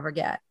thought I'd ever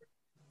get.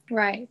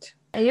 Right.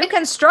 You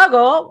can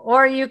struggle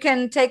or you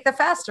can take the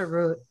faster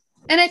route.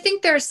 And I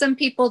think there are some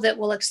people that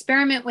will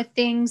experiment with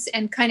things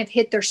and kind of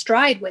hit their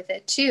stride with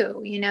it too.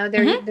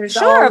 There's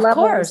sure, all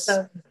levels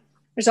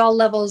there's all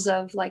levels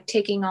of like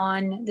taking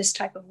on this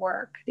type of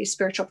work, these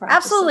spiritual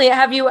practices. Absolutely.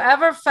 Have you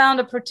ever found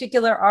a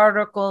particular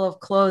article of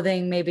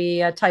clothing,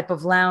 maybe a type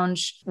of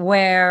lounge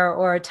wear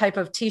or a type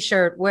of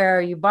t-shirt where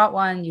you bought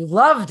one, you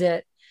loved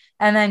it,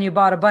 and then you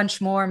bought a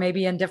bunch more,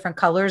 maybe in different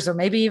colors or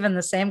maybe even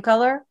the same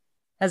color?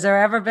 Has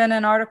there ever been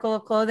an article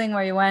of clothing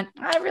where you went,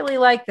 I really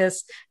like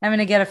this, I'm going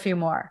to get a few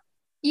more?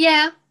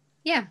 Yeah.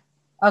 Yeah.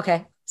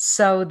 Okay.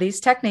 So these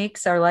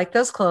techniques are like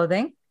those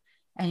clothing,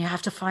 and you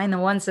have to find the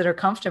ones that are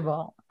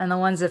comfortable and the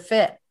ones that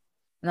fit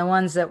and the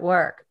ones that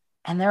work.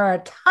 And there are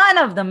a ton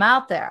of them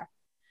out there,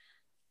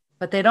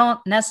 but they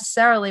don't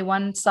necessarily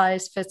one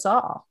size fits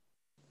all.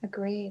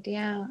 Agreed.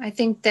 Yeah. I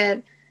think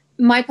that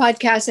my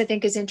podcast, I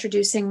think, is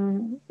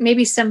introducing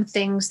maybe some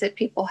things that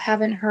people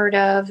haven't heard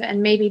of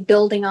and maybe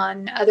building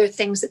on other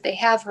things that they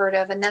have heard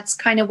of. And that's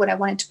kind of what I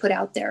wanted to put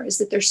out there, is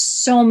that there's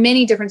so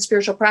many different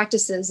spiritual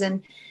practices,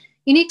 and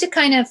you need to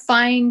kind of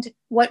find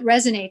what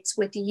resonates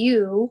with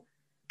you,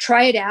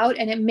 try it out,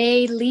 and it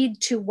may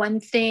lead to one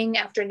thing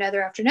after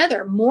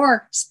another,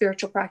 more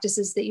spiritual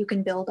practices that you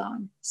can build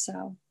on.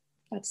 So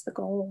that's the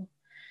goal.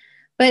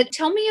 But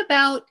tell me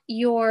about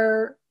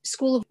your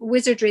School of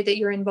Wizardry that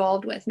you're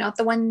involved with, not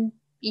the one,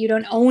 you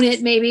don't own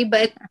it maybe,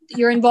 but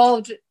you're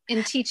involved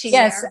in teaching.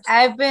 Yes, there.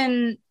 I've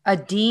been a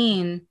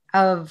dean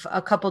of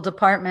a couple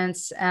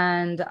departments,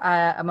 and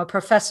I'm a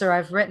professor.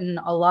 I've written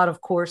a lot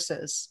of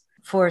courses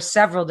for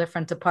several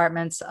different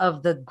departments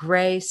of the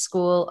Grey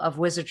School of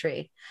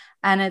Wizardry.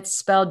 And it's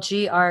spelled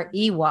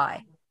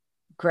Grey,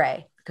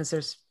 Grey, because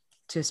there's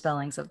two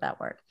spellings of that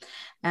word.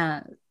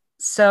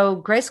 So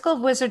Grey School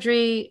of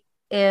Wizardry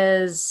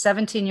is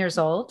 17 years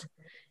old,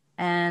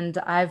 and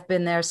I've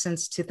been there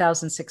since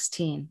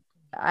 2016.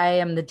 I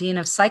am the Dean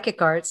of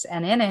Psychic Arts,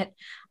 and in it,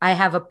 I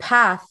have a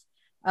path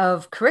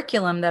of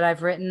curriculum that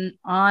I've written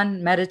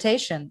on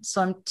meditation.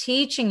 So I'm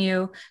teaching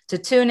you to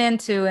tune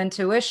into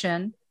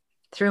intuition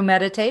through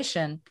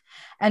meditation.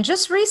 And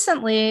just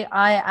recently,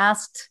 I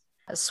asked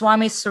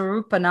Swami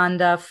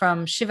Sarupananda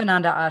from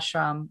Shivananda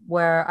Ashram,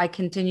 where I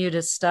continue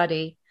to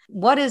study,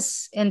 what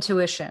is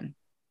intuition?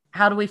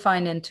 How do we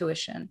find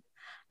intuition?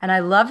 And I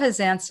love his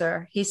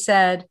answer. He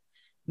said,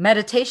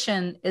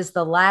 meditation is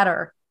the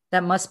ladder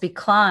that must be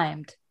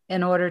climbed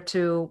in order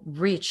to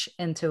reach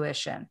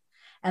intuition.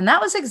 And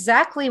that was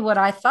exactly what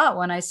I thought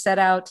when I set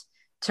out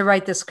to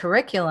write this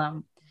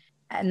curriculum.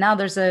 And now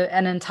there's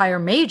an entire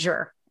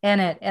major in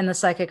it in the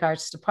Psychic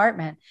Arts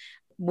department,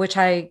 which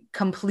I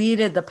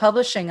completed the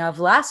publishing of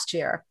last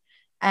year.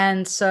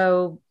 And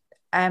so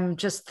I'm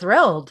just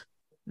thrilled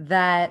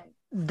that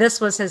this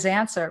was his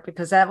answer,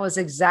 because that was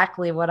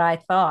exactly what I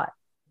thought.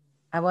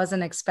 I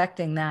wasn't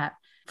expecting that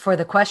for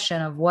the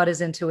question of what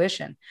is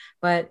intuition,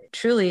 but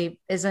truly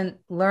isn't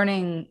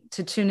learning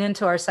to tune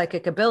into our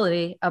psychic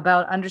ability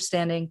about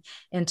understanding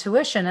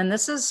intuition. And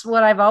this is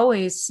what I've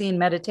always seen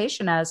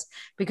meditation as,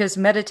 because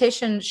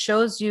meditation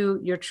shows you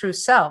your true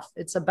self.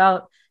 It's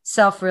about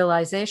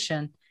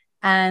self-realization,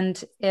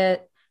 and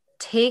it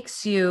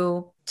takes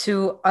you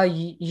to a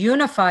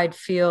unified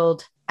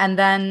field. And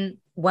then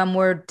when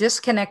we're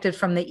disconnected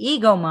from the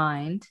ego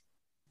mind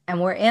and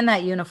we're in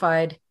that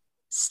unified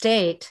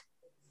state,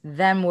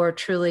 then we're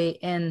truly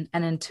in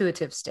an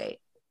intuitive state.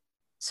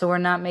 So we're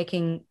not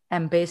making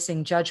and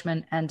basing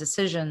judgment and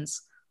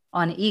decisions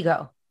on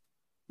ego.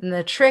 And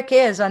the trick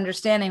is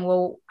understanding,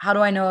 well, how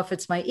do I know if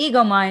it's my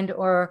ego mind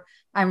or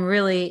I'm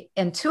really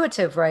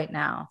intuitive right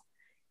now?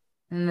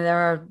 And there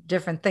are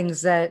different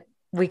things that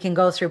we can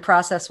go through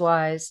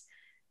process-wise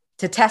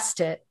to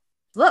test it.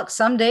 Look,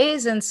 some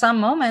days and some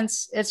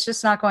moments, it's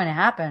just not going to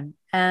happen.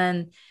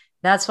 And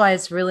that's why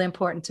it's really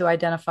important to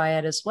identify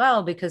it as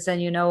well, because then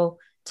you know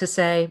to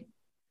say,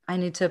 I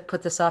need to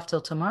put this off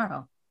till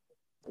tomorrow.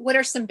 What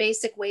are some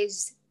basic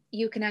ways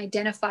you can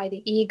identify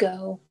the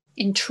ego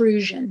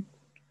intrusion?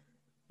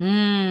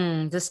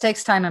 This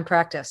takes time and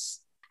practice.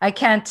 I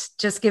can't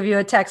just give you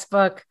a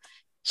textbook,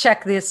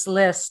 check this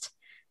list,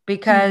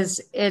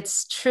 because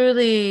it's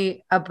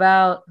truly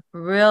about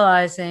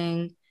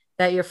realizing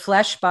that your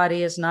flesh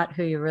body is not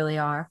who you really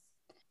are.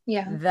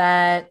 Yeah.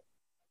 That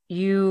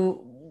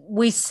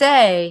we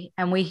say,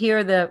 and we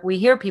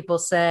hear people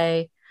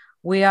say,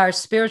 we are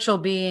spiritual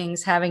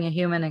beings having a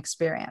human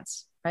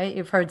experience, right?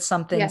 You've heard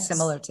something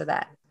similar to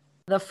that.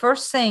 The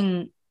first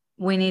thing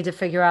we need to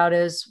figure out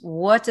is,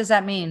 what does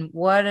that mean?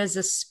 What is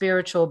a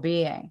spiritual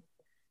being?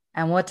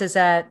 And what does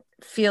that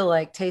feel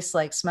like, taste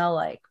like, smell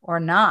like, or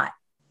not?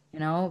 You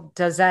know,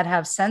 does that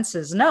have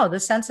senses? No, the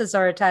senses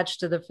are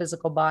attached to the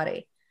physical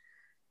body.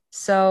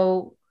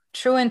 So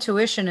true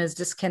intuition is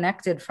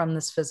disconnected from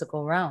this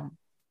physical realm.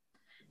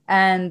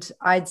 And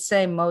I'd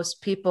say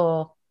most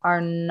people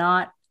are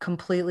not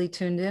completely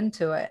tuned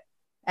into it.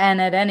 And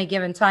at any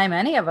given time,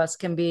 any of us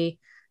can be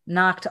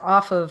knocked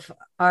off of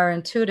our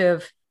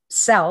intuitive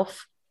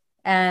self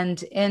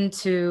and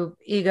into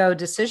ego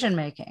decision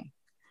making.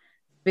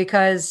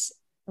 Because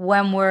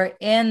when we're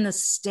in the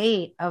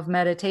state of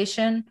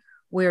meditation,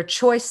 we're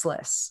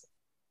choiceless.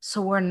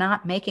 So we're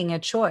not making a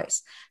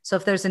choice. So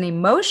if there's an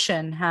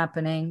emotion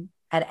happening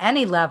at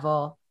any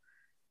level,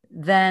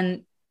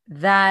 then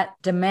that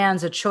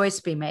demands a choice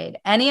be made.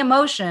 Any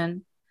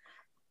emotion,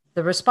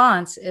 the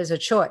response is a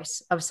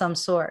choice of some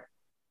sort.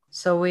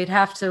 So we'd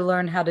have to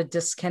learn how to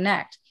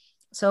disconnect.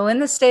 So in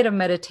the state of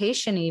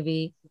meditation,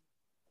 Evie,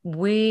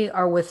 we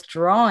are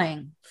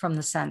withdrawing from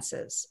the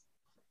senses.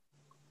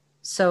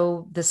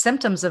 So the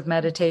symptoms of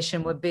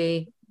meditation would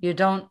be you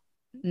don't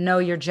know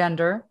your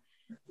gender,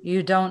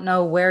 you don't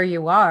know where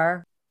you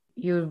are,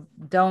 you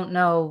don't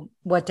know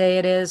what day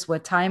it is,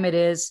 what time it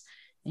is.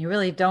 You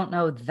really don't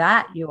know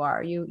that you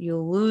are. You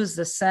lose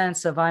the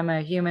sense of I'm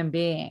a human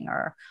being,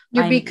 or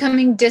you're I'm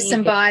becoming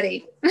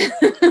disembodied.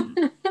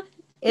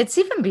 It's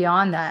even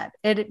beyond that.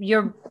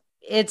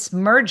 It's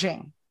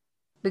merging,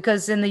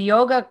 because in the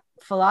yoga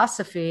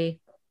philosophy,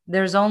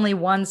 there's only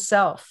one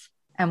self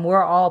and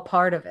we're all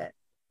part of it.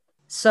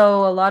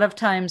 So a lot of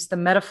times the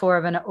metaphor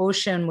of an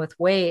ocean with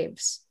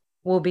waves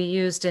will be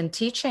used in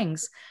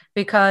teachings,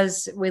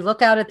 because we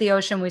look out at the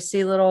ocean, we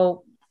see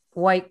little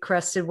white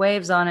crested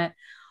waves on it.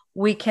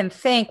 We can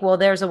think, well,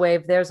 there's a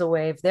wave, there's a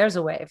wave, there's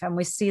a wave, and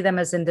we see them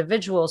as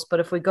individuals. But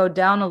if we go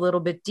down a little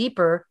bit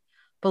deeper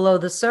below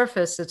the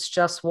surface, it's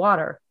just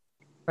water,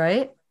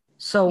 right?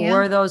 So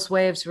were those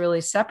waves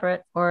really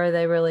separate, or are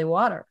they really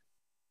water?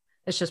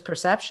 It's just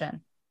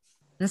perception.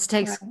 This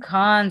takes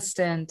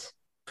constant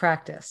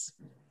practice,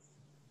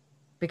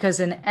 because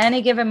in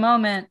any given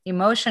moment,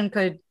 emotion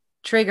could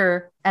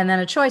trigger and then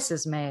a choice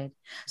is made.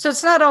 So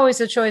it's not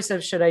always a choice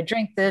of should I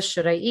drink this,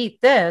 should I eat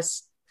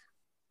this?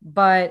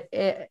 But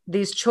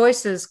these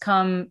choices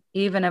come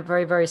even at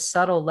very, very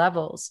subtle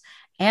levels,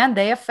 and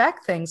they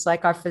affect things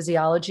like our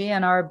physiology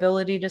and our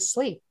ability to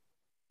sleep.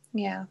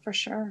 Yeah, for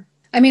sure.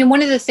 I mean,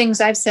 one of the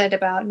things I've said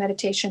about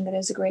meditation that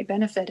is a great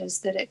benefit is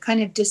that it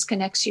kind of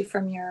disconnects you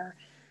from your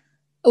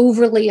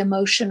overly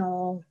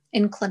emotional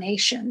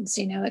inclinations.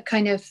 You know, it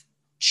kind of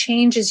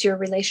changes your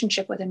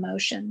relationship with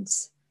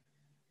emotions.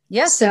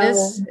 Yes, so, it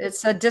is.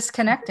 It's a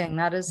disconnecting.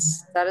 That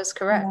is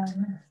correct.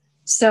 Yeah.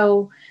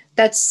 So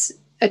that's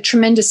a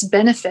tremendous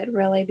benefit,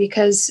 really,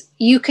 because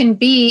you can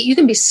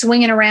be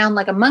swinging around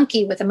like a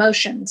monkey with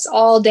emotions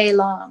all day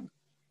long,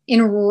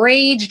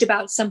 enraged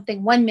about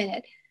something one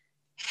minute,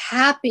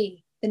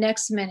 happy the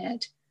next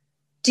minute,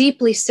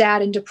 deeply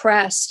sad and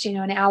depressed,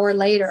 an hour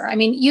later. I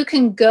mean, you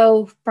can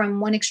go from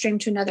one extreme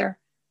to another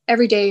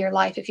every day of your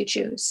life if you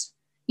choose.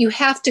 You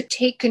have to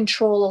take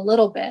control a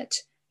little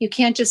bit. You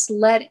can't just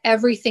let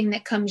everything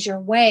that comes your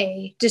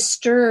way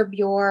disturb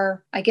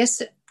your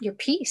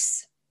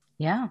peace.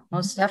 Yeah,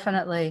 most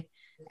definitely.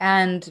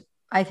 And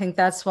I think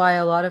that's why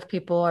a lot of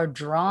people are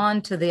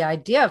drawn to the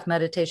idea of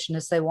meditation,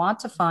 is they want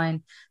to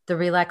find the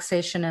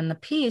relaxation and the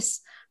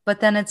peace, but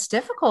then it's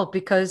difficult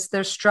because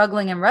they're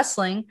struggling and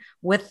wrestling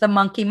with the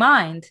monkey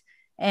mind.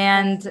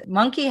 And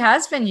monkey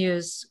has been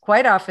used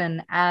quite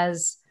often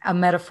as a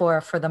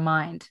metaphor for the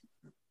mind.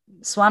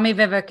 Swami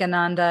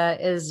Vivekananda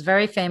is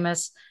very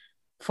famous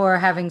for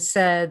having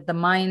said the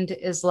mind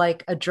is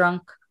like a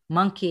drunk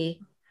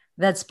monkey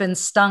that's been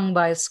stung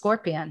by a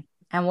scorpion.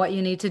 And what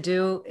you need to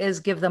do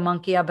is give the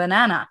monkey a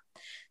banana.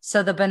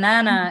 So the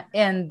banana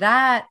in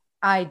that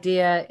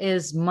idea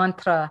is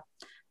mantra,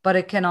 but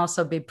it can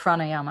also be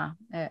pranayama.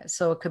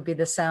 So it could be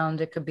the sound,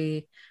 it could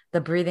be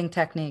the breathing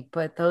technique,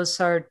 but those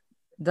are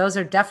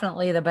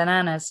definitely the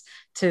bananas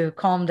to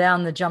calm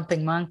down the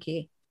jumping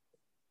monkey.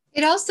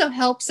 It also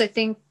helps, I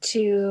think,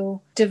 to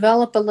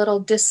develop a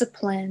little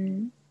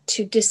discipline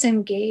to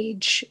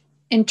disengage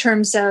in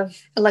terms of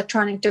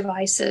electronic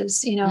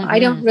devices. I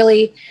don't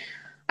really...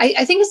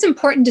 I think it's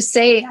important to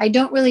say, I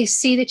don't really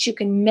see that you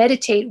can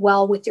meditate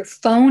well with your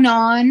phone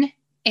on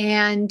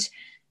and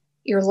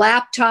your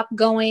laptop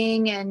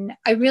going. And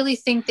I really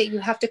think that you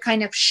have to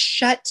kind of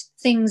shut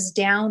things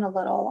down a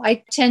little.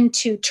 I tend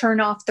to turn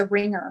off the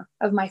ringer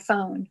of my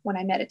phone when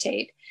I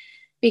meditate,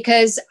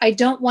 because I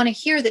don't want to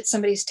hear that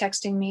somebody's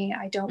texting me.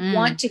 I don't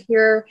want to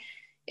hear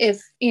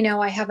if,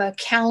 I have a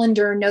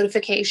calendar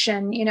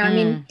notification. I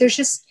mean,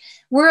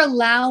 we're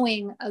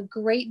allowing a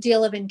great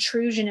deal of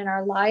intrusion in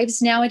our lives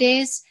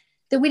nowadays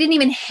that we didn't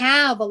even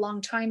have a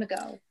long time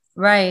ago.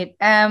 Right.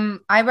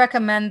 I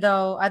recommend,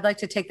 though, I'd like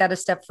to take that a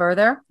step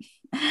further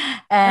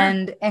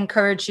and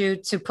encourage you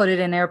to put it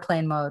in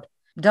airplane mode.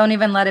 Don't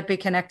even let it be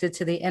connected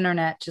to the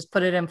internet. Just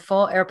put it in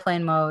full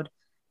airplane mode,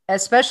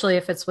 especially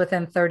if it's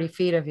within 30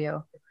 feet of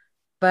you.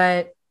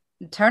 But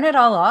turn it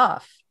all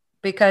off.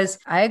 Because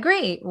I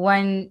agree,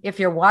 if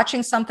you're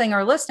watching something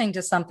or listening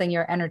to something,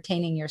 you're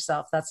entertaining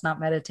yourself. That's not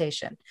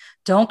meditation.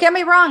 Don't get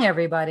me wrong,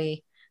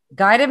 everybody.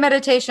 Guided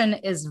meditation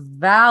is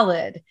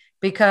valid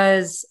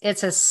because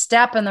it's a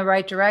step in the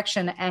right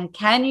direction. And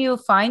can you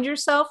find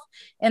yourself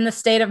in the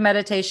state of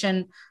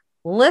meditation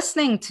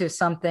listening to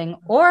something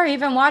or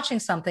even watching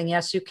something?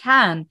 Yes, you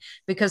can,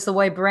 because the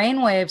way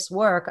brain waves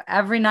work,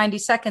 every 90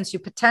 seconds, you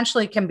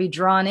potentially can be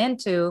drawn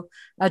into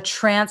a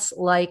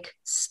trance-like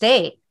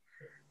state.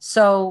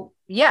 So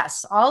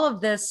yes, all of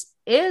this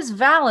is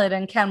valid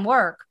and can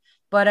work,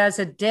 but as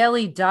a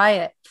daily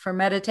diet for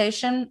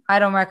meditation, I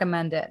don't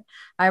recommend it.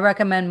 I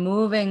recommend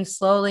moving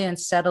slowly and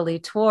steadily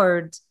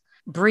towards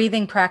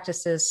breathing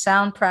practices,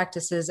 sound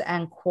practices,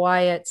 and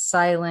quiet,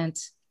 silent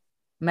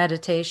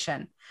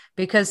meditation,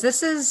 because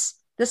this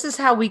is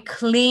how we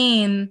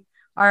clean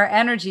our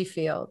energy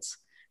fields.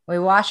 We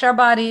wash our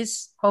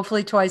bodies,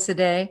 hopefully twice a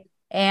day,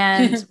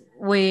 and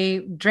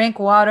we drink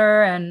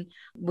water and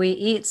we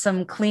eat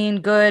some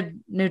clean,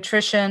 good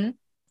nutrition.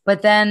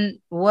 But then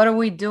what are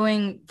we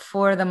doing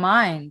for the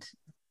mind?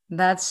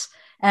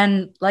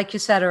 And like you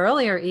said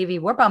earlier, Evie,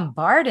 we're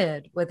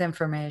bombarded with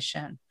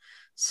information.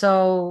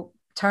 So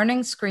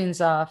turning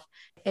screens off.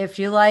 If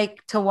you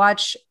like to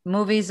watch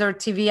movies or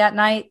TV at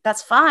night,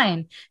 that's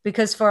fine,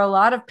 because for a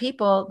lot of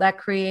people that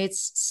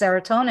creates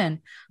serotonin.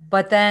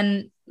 But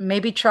then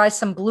maybe try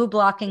some blue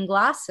blocking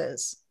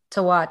glasses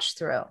to watch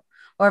through.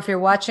 Or if you're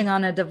watching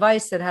on a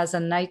device that has a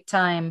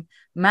nighttime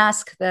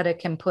mask that it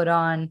can put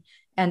on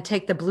and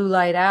take the blue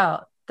light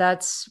out,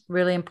 that's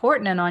really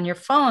important. And on your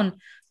phone,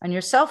 on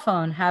your cell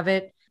phone, have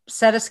it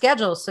set a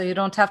schedule so you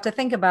don't have to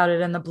think about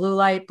it. And the blue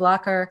light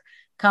blocker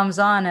comes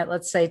on at,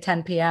 let's say,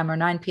 10 p.m. or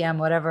 9 p.m.,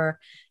 whatever.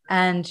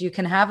 And you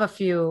can have a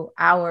few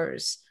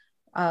hours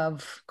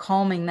of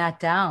calming that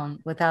down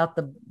without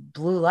the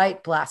blue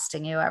light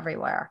blasting you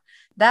everywhere.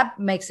 That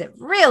makes it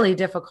really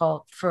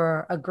difficult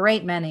for a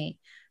great many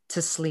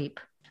to sleep.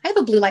 I have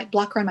a blue light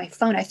blocker on my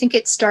phone. I think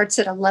it starts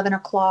at 11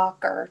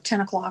 o'clock or 10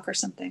 o'clock or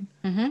something.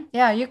 Mm-hmm.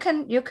 Yeah, you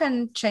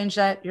can change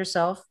that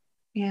yourself.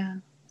 Yeah.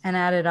 And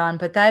add it on.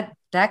 But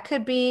that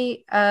could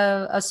be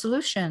a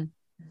solution,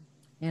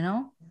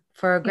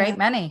 for a great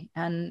many.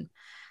 And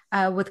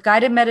with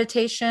guided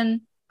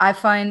meditation, I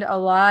find a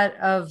lot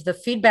of the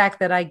feedback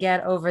that I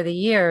get over the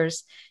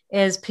years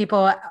is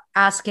people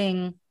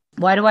asking,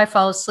 why do I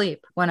fall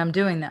asleep when I'm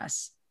doing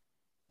this?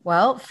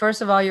 Well,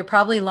 first of all, you're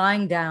probably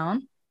lying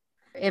down.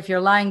 If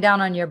you're lying down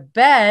on your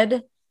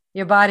bed,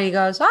 your body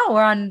goes, oh,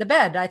 we're on the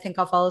bed. I think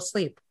I'll fall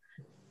asleep.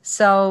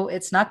 So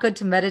it's not good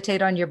to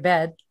meditate on your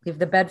bed. Leave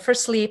the bed for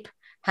sleep.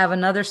 Have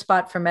another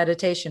spot for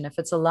meditation. If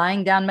it's a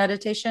lying down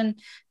meditation,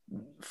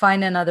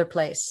 find another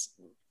place,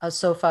 a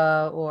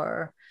sofa,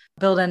 or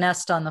build a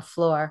nest on the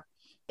floor.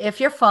 If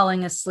you're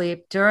falling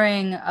asleep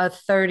during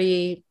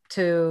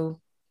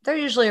they're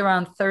usually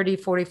around 30,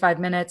 45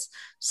 minutes,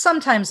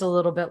 sometimes a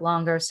little bit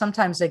longer.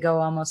 Sometimes they go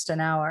almost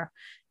an hour.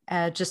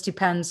 It just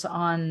depends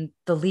on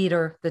the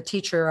leader, the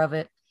teacher of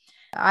it.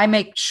 I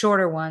make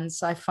shorter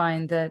ones. I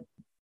find that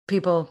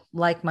people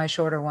like my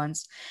shorter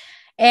ones.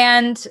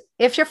 And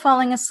if you're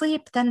falling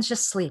asleep, then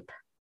just sleep.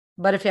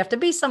 But if you have to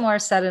be somewhere,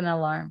 set an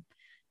alarm.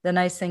 The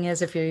nice thing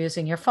is, if you're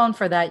using your phone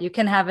for that, you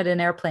can have it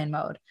in airplane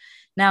mode.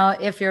 Now,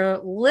 if you're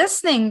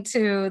listening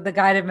to the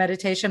guided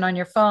meditation on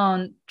your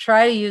phone,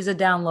 try to use a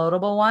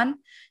downloadable one,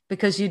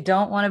 because you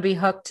don't want to be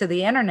hooked to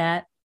the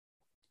internet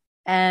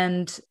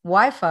and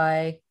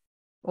Wi-Fi,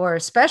 or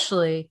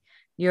especially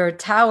your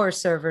tower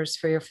servers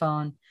for your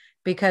phone,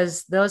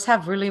 because those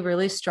have really,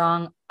 really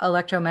strong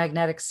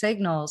electromagnetic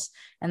signals,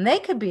 and they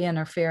could be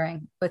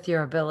interfering with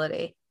your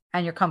ability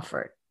and your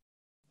comfort.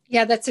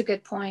 Yeah, that's a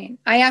good point.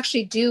 I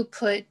actually do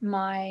put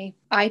my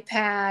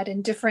iPad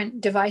and different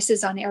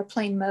devices on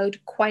airplane mode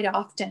quite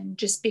often,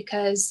 just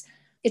because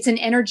it's an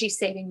energy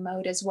saving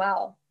mode as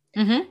well.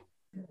 Mm-hmm.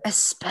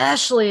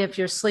 Especially if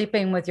you're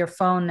sleeping with your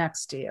phone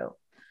next to you.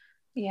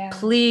 Yeah.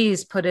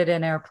 Please put it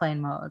in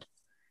airplane mode.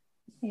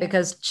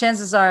 Because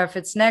chances are, if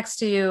it's next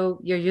to you,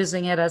 you're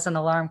using it as an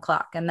alarm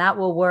clock, and that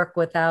will work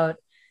without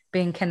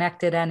being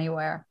connected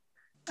anywhere.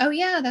 Oh,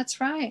 yeah, that's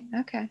right.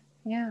 Okay.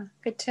 Yeah.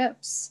 Good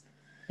tips.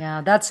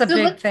 Yeah, that's a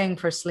big thing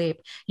for sleep.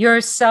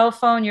 Your cell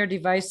phone, your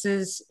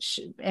devices,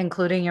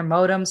 including your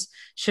modems,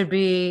 should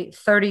be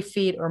 30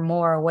 feet or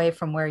more away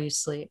from where you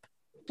sleep.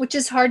 Which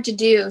is hard to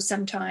do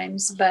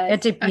sometimes,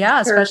 but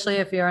especially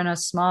if you're in a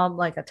small,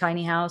 like a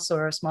tiny house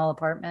or a small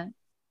apartment.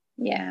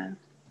 Yeah.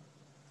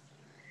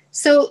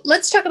 So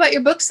let's talk about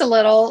your books a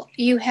little.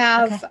 You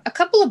have a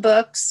couple of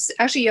books.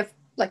 Actually, you have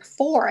like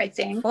 4, I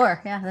think.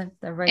 4, yeah,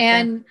 they're right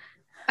and there.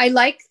 I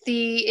like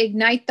the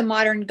Ignite the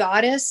Modern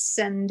Goddess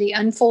and the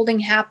Unfolding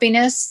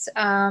Happiness.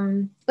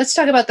 Let's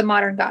talk about the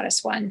Modern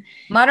Goddess one.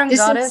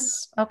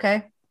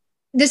 Okay.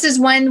 This is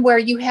one where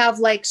you have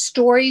like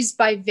stories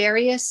by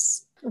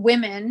various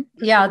women.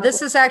 Yeah,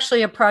 this is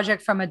actually a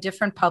project from a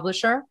different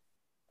publisher.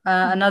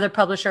 Another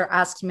publisher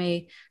asked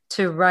me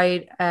to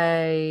write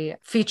a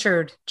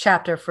featured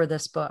chapter for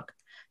this book.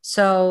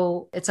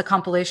 So it's a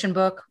compilation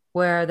book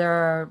where there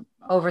are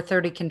over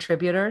 30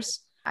 contributors.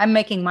 I'm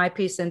making my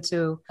piece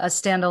into a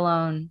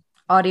standalone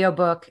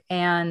audiobook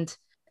and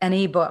an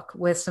ebook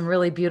with some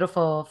really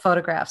beautiful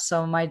photographs.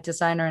 So my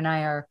designer and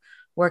I are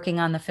working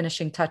on the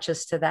finishing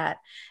touches to that.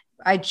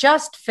 I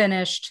just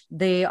finished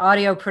the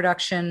audio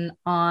production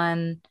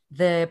on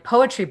the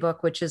poetry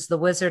book, which is The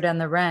Wizard and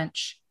the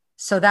Wrench.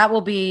 So that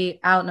will be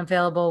out and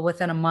available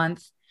within a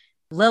month.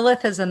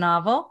 Lilith is a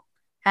novel,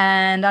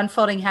 and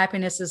Unfolding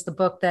Happiness is the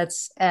book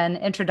that's an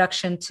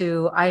introduction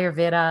to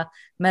Ayurveda,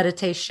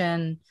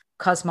 meditation,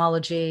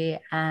 cosmology,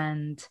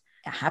 and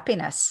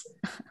happiness.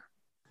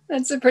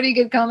 That's a pretty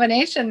good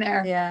combination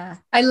there. Yeah.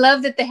 I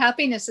love that the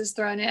happiness is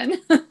thrown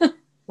in.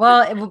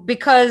 Well,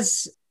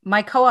 because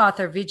my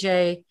co-author,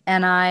 Vijay,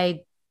 and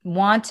I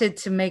wanted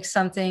to make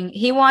something.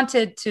 He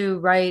wanted to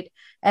write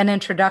an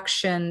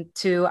introduction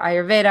to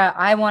Ayurveda.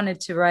 I wanted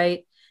to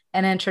write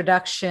an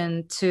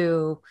introduction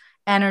to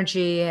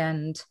energy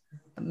and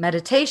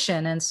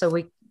meditation. And so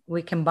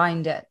we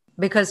combined it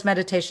because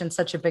meditation is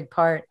such a big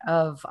part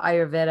of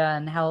Ayurveda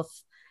and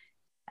health.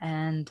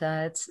 And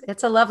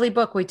it's a lovely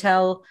book. We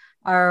tell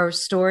our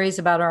stories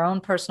about our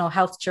own personal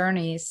health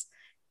journeys.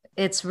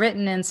 It's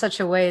written in such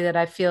a way that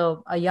I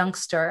feel a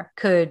youngster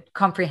could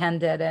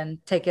comprehend it and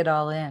take it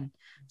all in.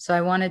 So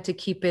I wanted to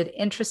keep it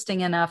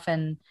interesting enough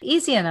and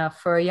easy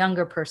enough for a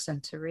younger person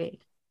to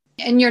read.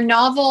 And your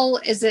novel,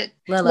 is it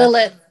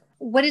Lilith?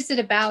 What is it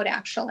about,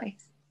 actually?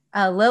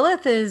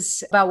 Lilith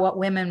is about what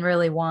women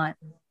really want.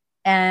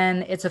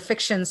 And it's a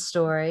fiction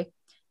story.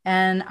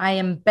 And I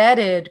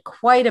embedded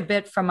quite a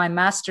bit from my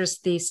master's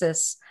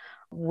thesis,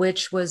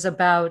 which was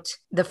about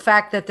the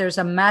fact that there's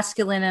a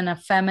masculine and a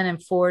feminine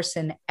force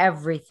in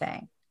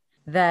everything,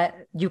 that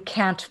you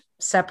can't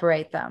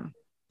separate them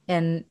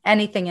in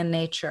anything in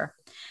nature.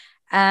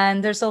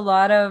 And there's a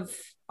lot of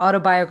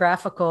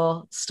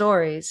autobiographical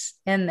stories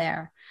in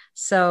there.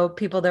 So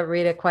people that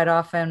read it quite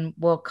often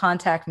will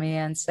contact me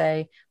and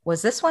say,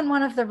 was this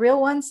one of the real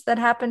ones that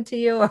happened to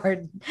you?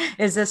 Or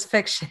is this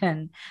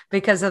fiction?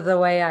 Because of the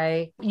way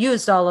I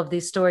used all of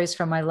these stories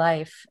from my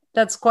life.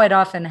 That's quite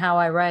often how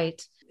I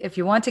write. If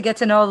you want to get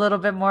to know a little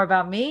bit more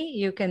about me,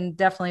 you can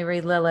definitely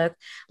read Lilith.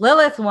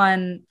 Lilith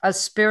won a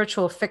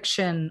spiritual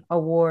fiction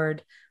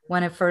award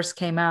when it first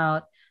came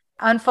out.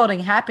 Unfolding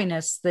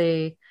Happiness,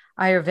 the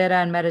Ayurveda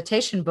and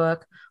meditation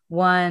book,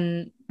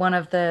 won one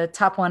of the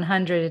top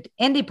 100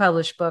 indie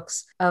published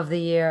books of the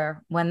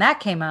year when that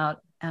came out.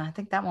 I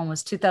think that one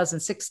was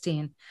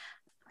 2016.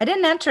 I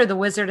didn't enter The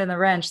Wizard and the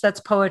Wrench, that's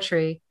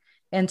poetry,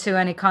 into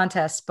any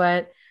contest,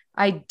 but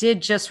I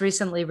did just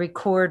recently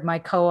record my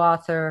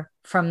co-author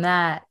from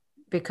that,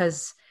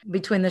 because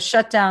between the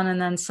shutdown and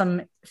then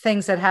some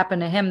things that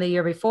happened to him the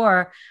year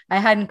before, I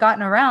hadn't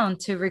gotten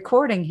around to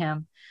recording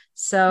him.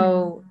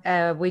 So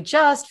we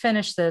just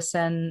finished this,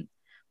 and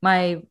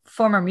my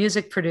former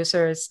music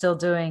producer is still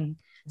doing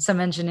some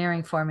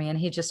engineering for me, and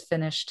he just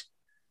finished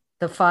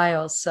the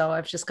files. So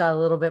I've just got a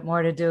little bit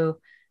more to do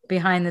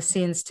behind the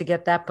scenes to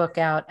get that book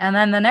out. And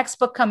then the next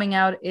book coming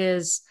out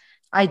is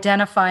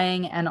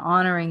Identifying and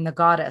Honoring the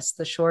Goddess,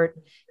 the short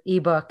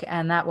ebook,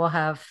 and that will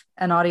have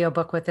an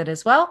audiobook with it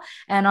as well.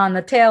 And on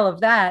the tail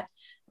of that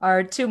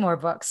are 2 more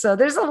books. So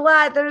there's a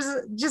lot. There's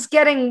just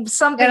getting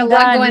something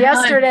done.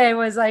 Yesterday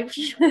was like,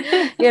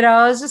 it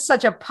was just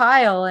such a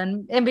pile.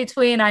 And in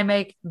between, I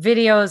make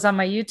videos on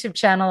my YouTube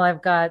channel.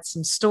 I've got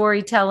some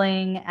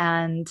storytelling,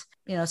 and,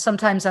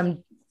 sometimes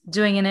I'm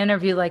doing an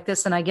interview like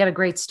this and I get a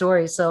great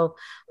story. So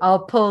I'll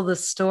pull the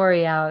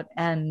story out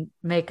and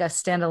make a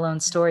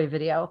standalone story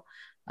video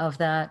of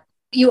that.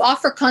 You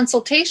offer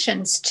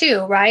consultations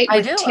too, right? I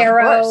With do,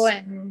 tarot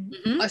and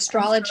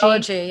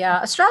astrology.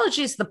 Yeah.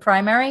 Astrology is the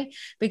primary,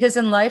 because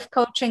in life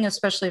coaching,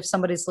 especially if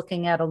somebody's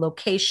looking at a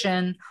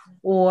location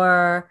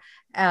or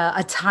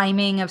a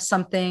timing of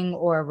something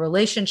or a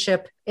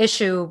relationship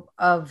issue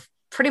of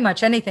pretty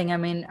much anything. I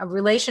mean,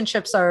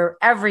 relationships are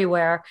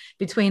everywhere,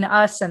 between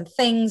us and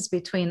things,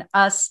 between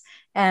us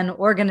and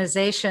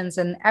organizations,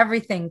 and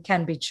everything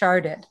can be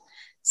charted.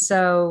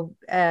 So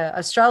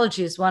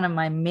astrology is one of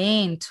my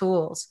main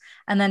tools.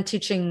 And then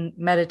teaching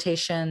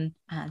meditation,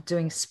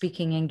 doing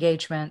speaking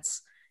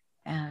engagements.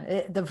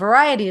 The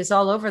variety is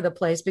all over the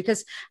place,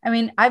 because,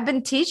 I've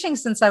been teaching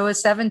since I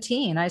was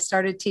 17. I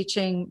started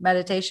teaching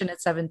meditation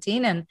at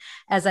 17. And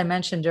as I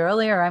mentioned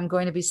earlier, I'm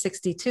going to be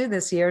 62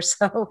 this year.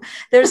 So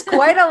there's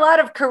quite a lot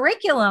of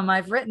curriculum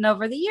I've written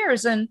over the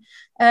years. And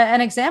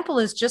an example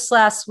is just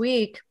last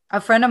week,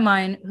 a friend of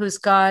mine who's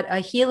got a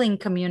healing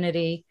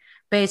community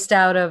based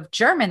out of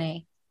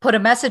Germany put a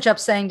message up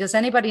saying, does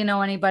anybody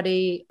know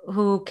anybody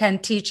who can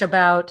teach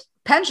about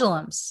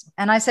pendulums?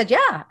 And I said,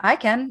 yeah, I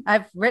can.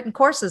 I've written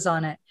courses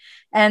on it.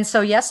 And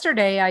so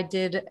yesterday I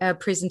did a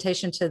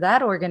presentation to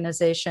that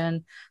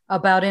organization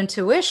about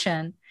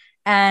intuition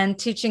and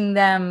teaching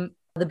them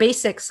the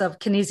basics of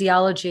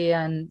kinesiology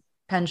and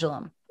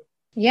pendulum.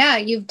 Yeah,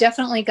 you've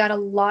definitely got a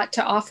lot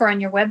to offer on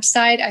your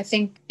website. I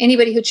think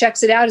anybody who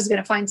checks it out is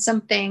going to find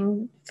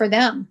something for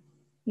them.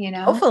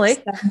 Hopefully.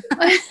 So.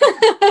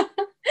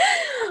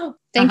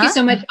 Thank you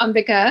so much,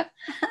 Ambika.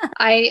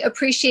 I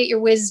appreciate your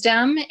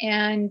wisdom,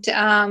 and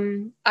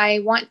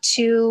I want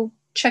to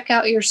check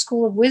out your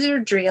School of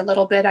Wizardry a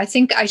little bit. I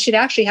think I should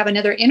actually have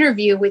another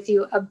interview with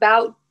you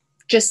about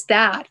just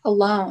that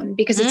alone,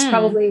 because it's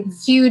probably a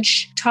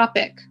huge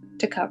topic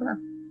to cover.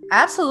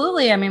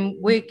 Absolutely.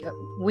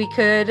 We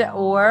could,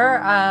 or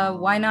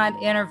why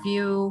not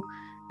interview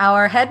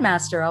our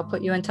headmaster? I'll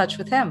put you in touch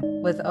with him,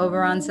 with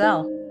Oberon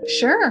Zell.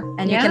 Sure.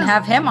 And you can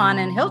have him on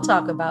and he'll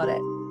talk about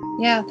it.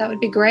 Yeah, that would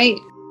be great.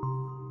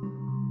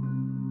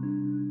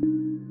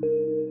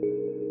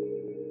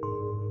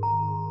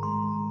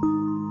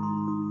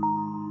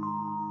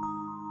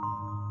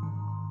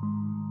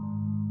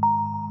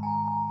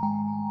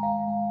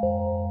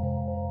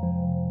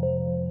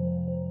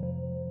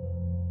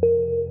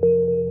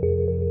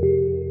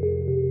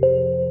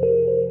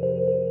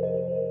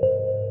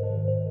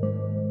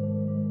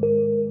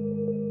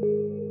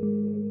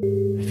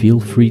 Feel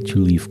free to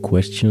leave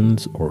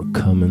questions or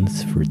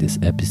comments for this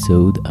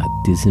episode at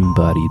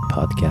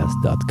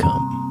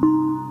disembodiedpodcast.com.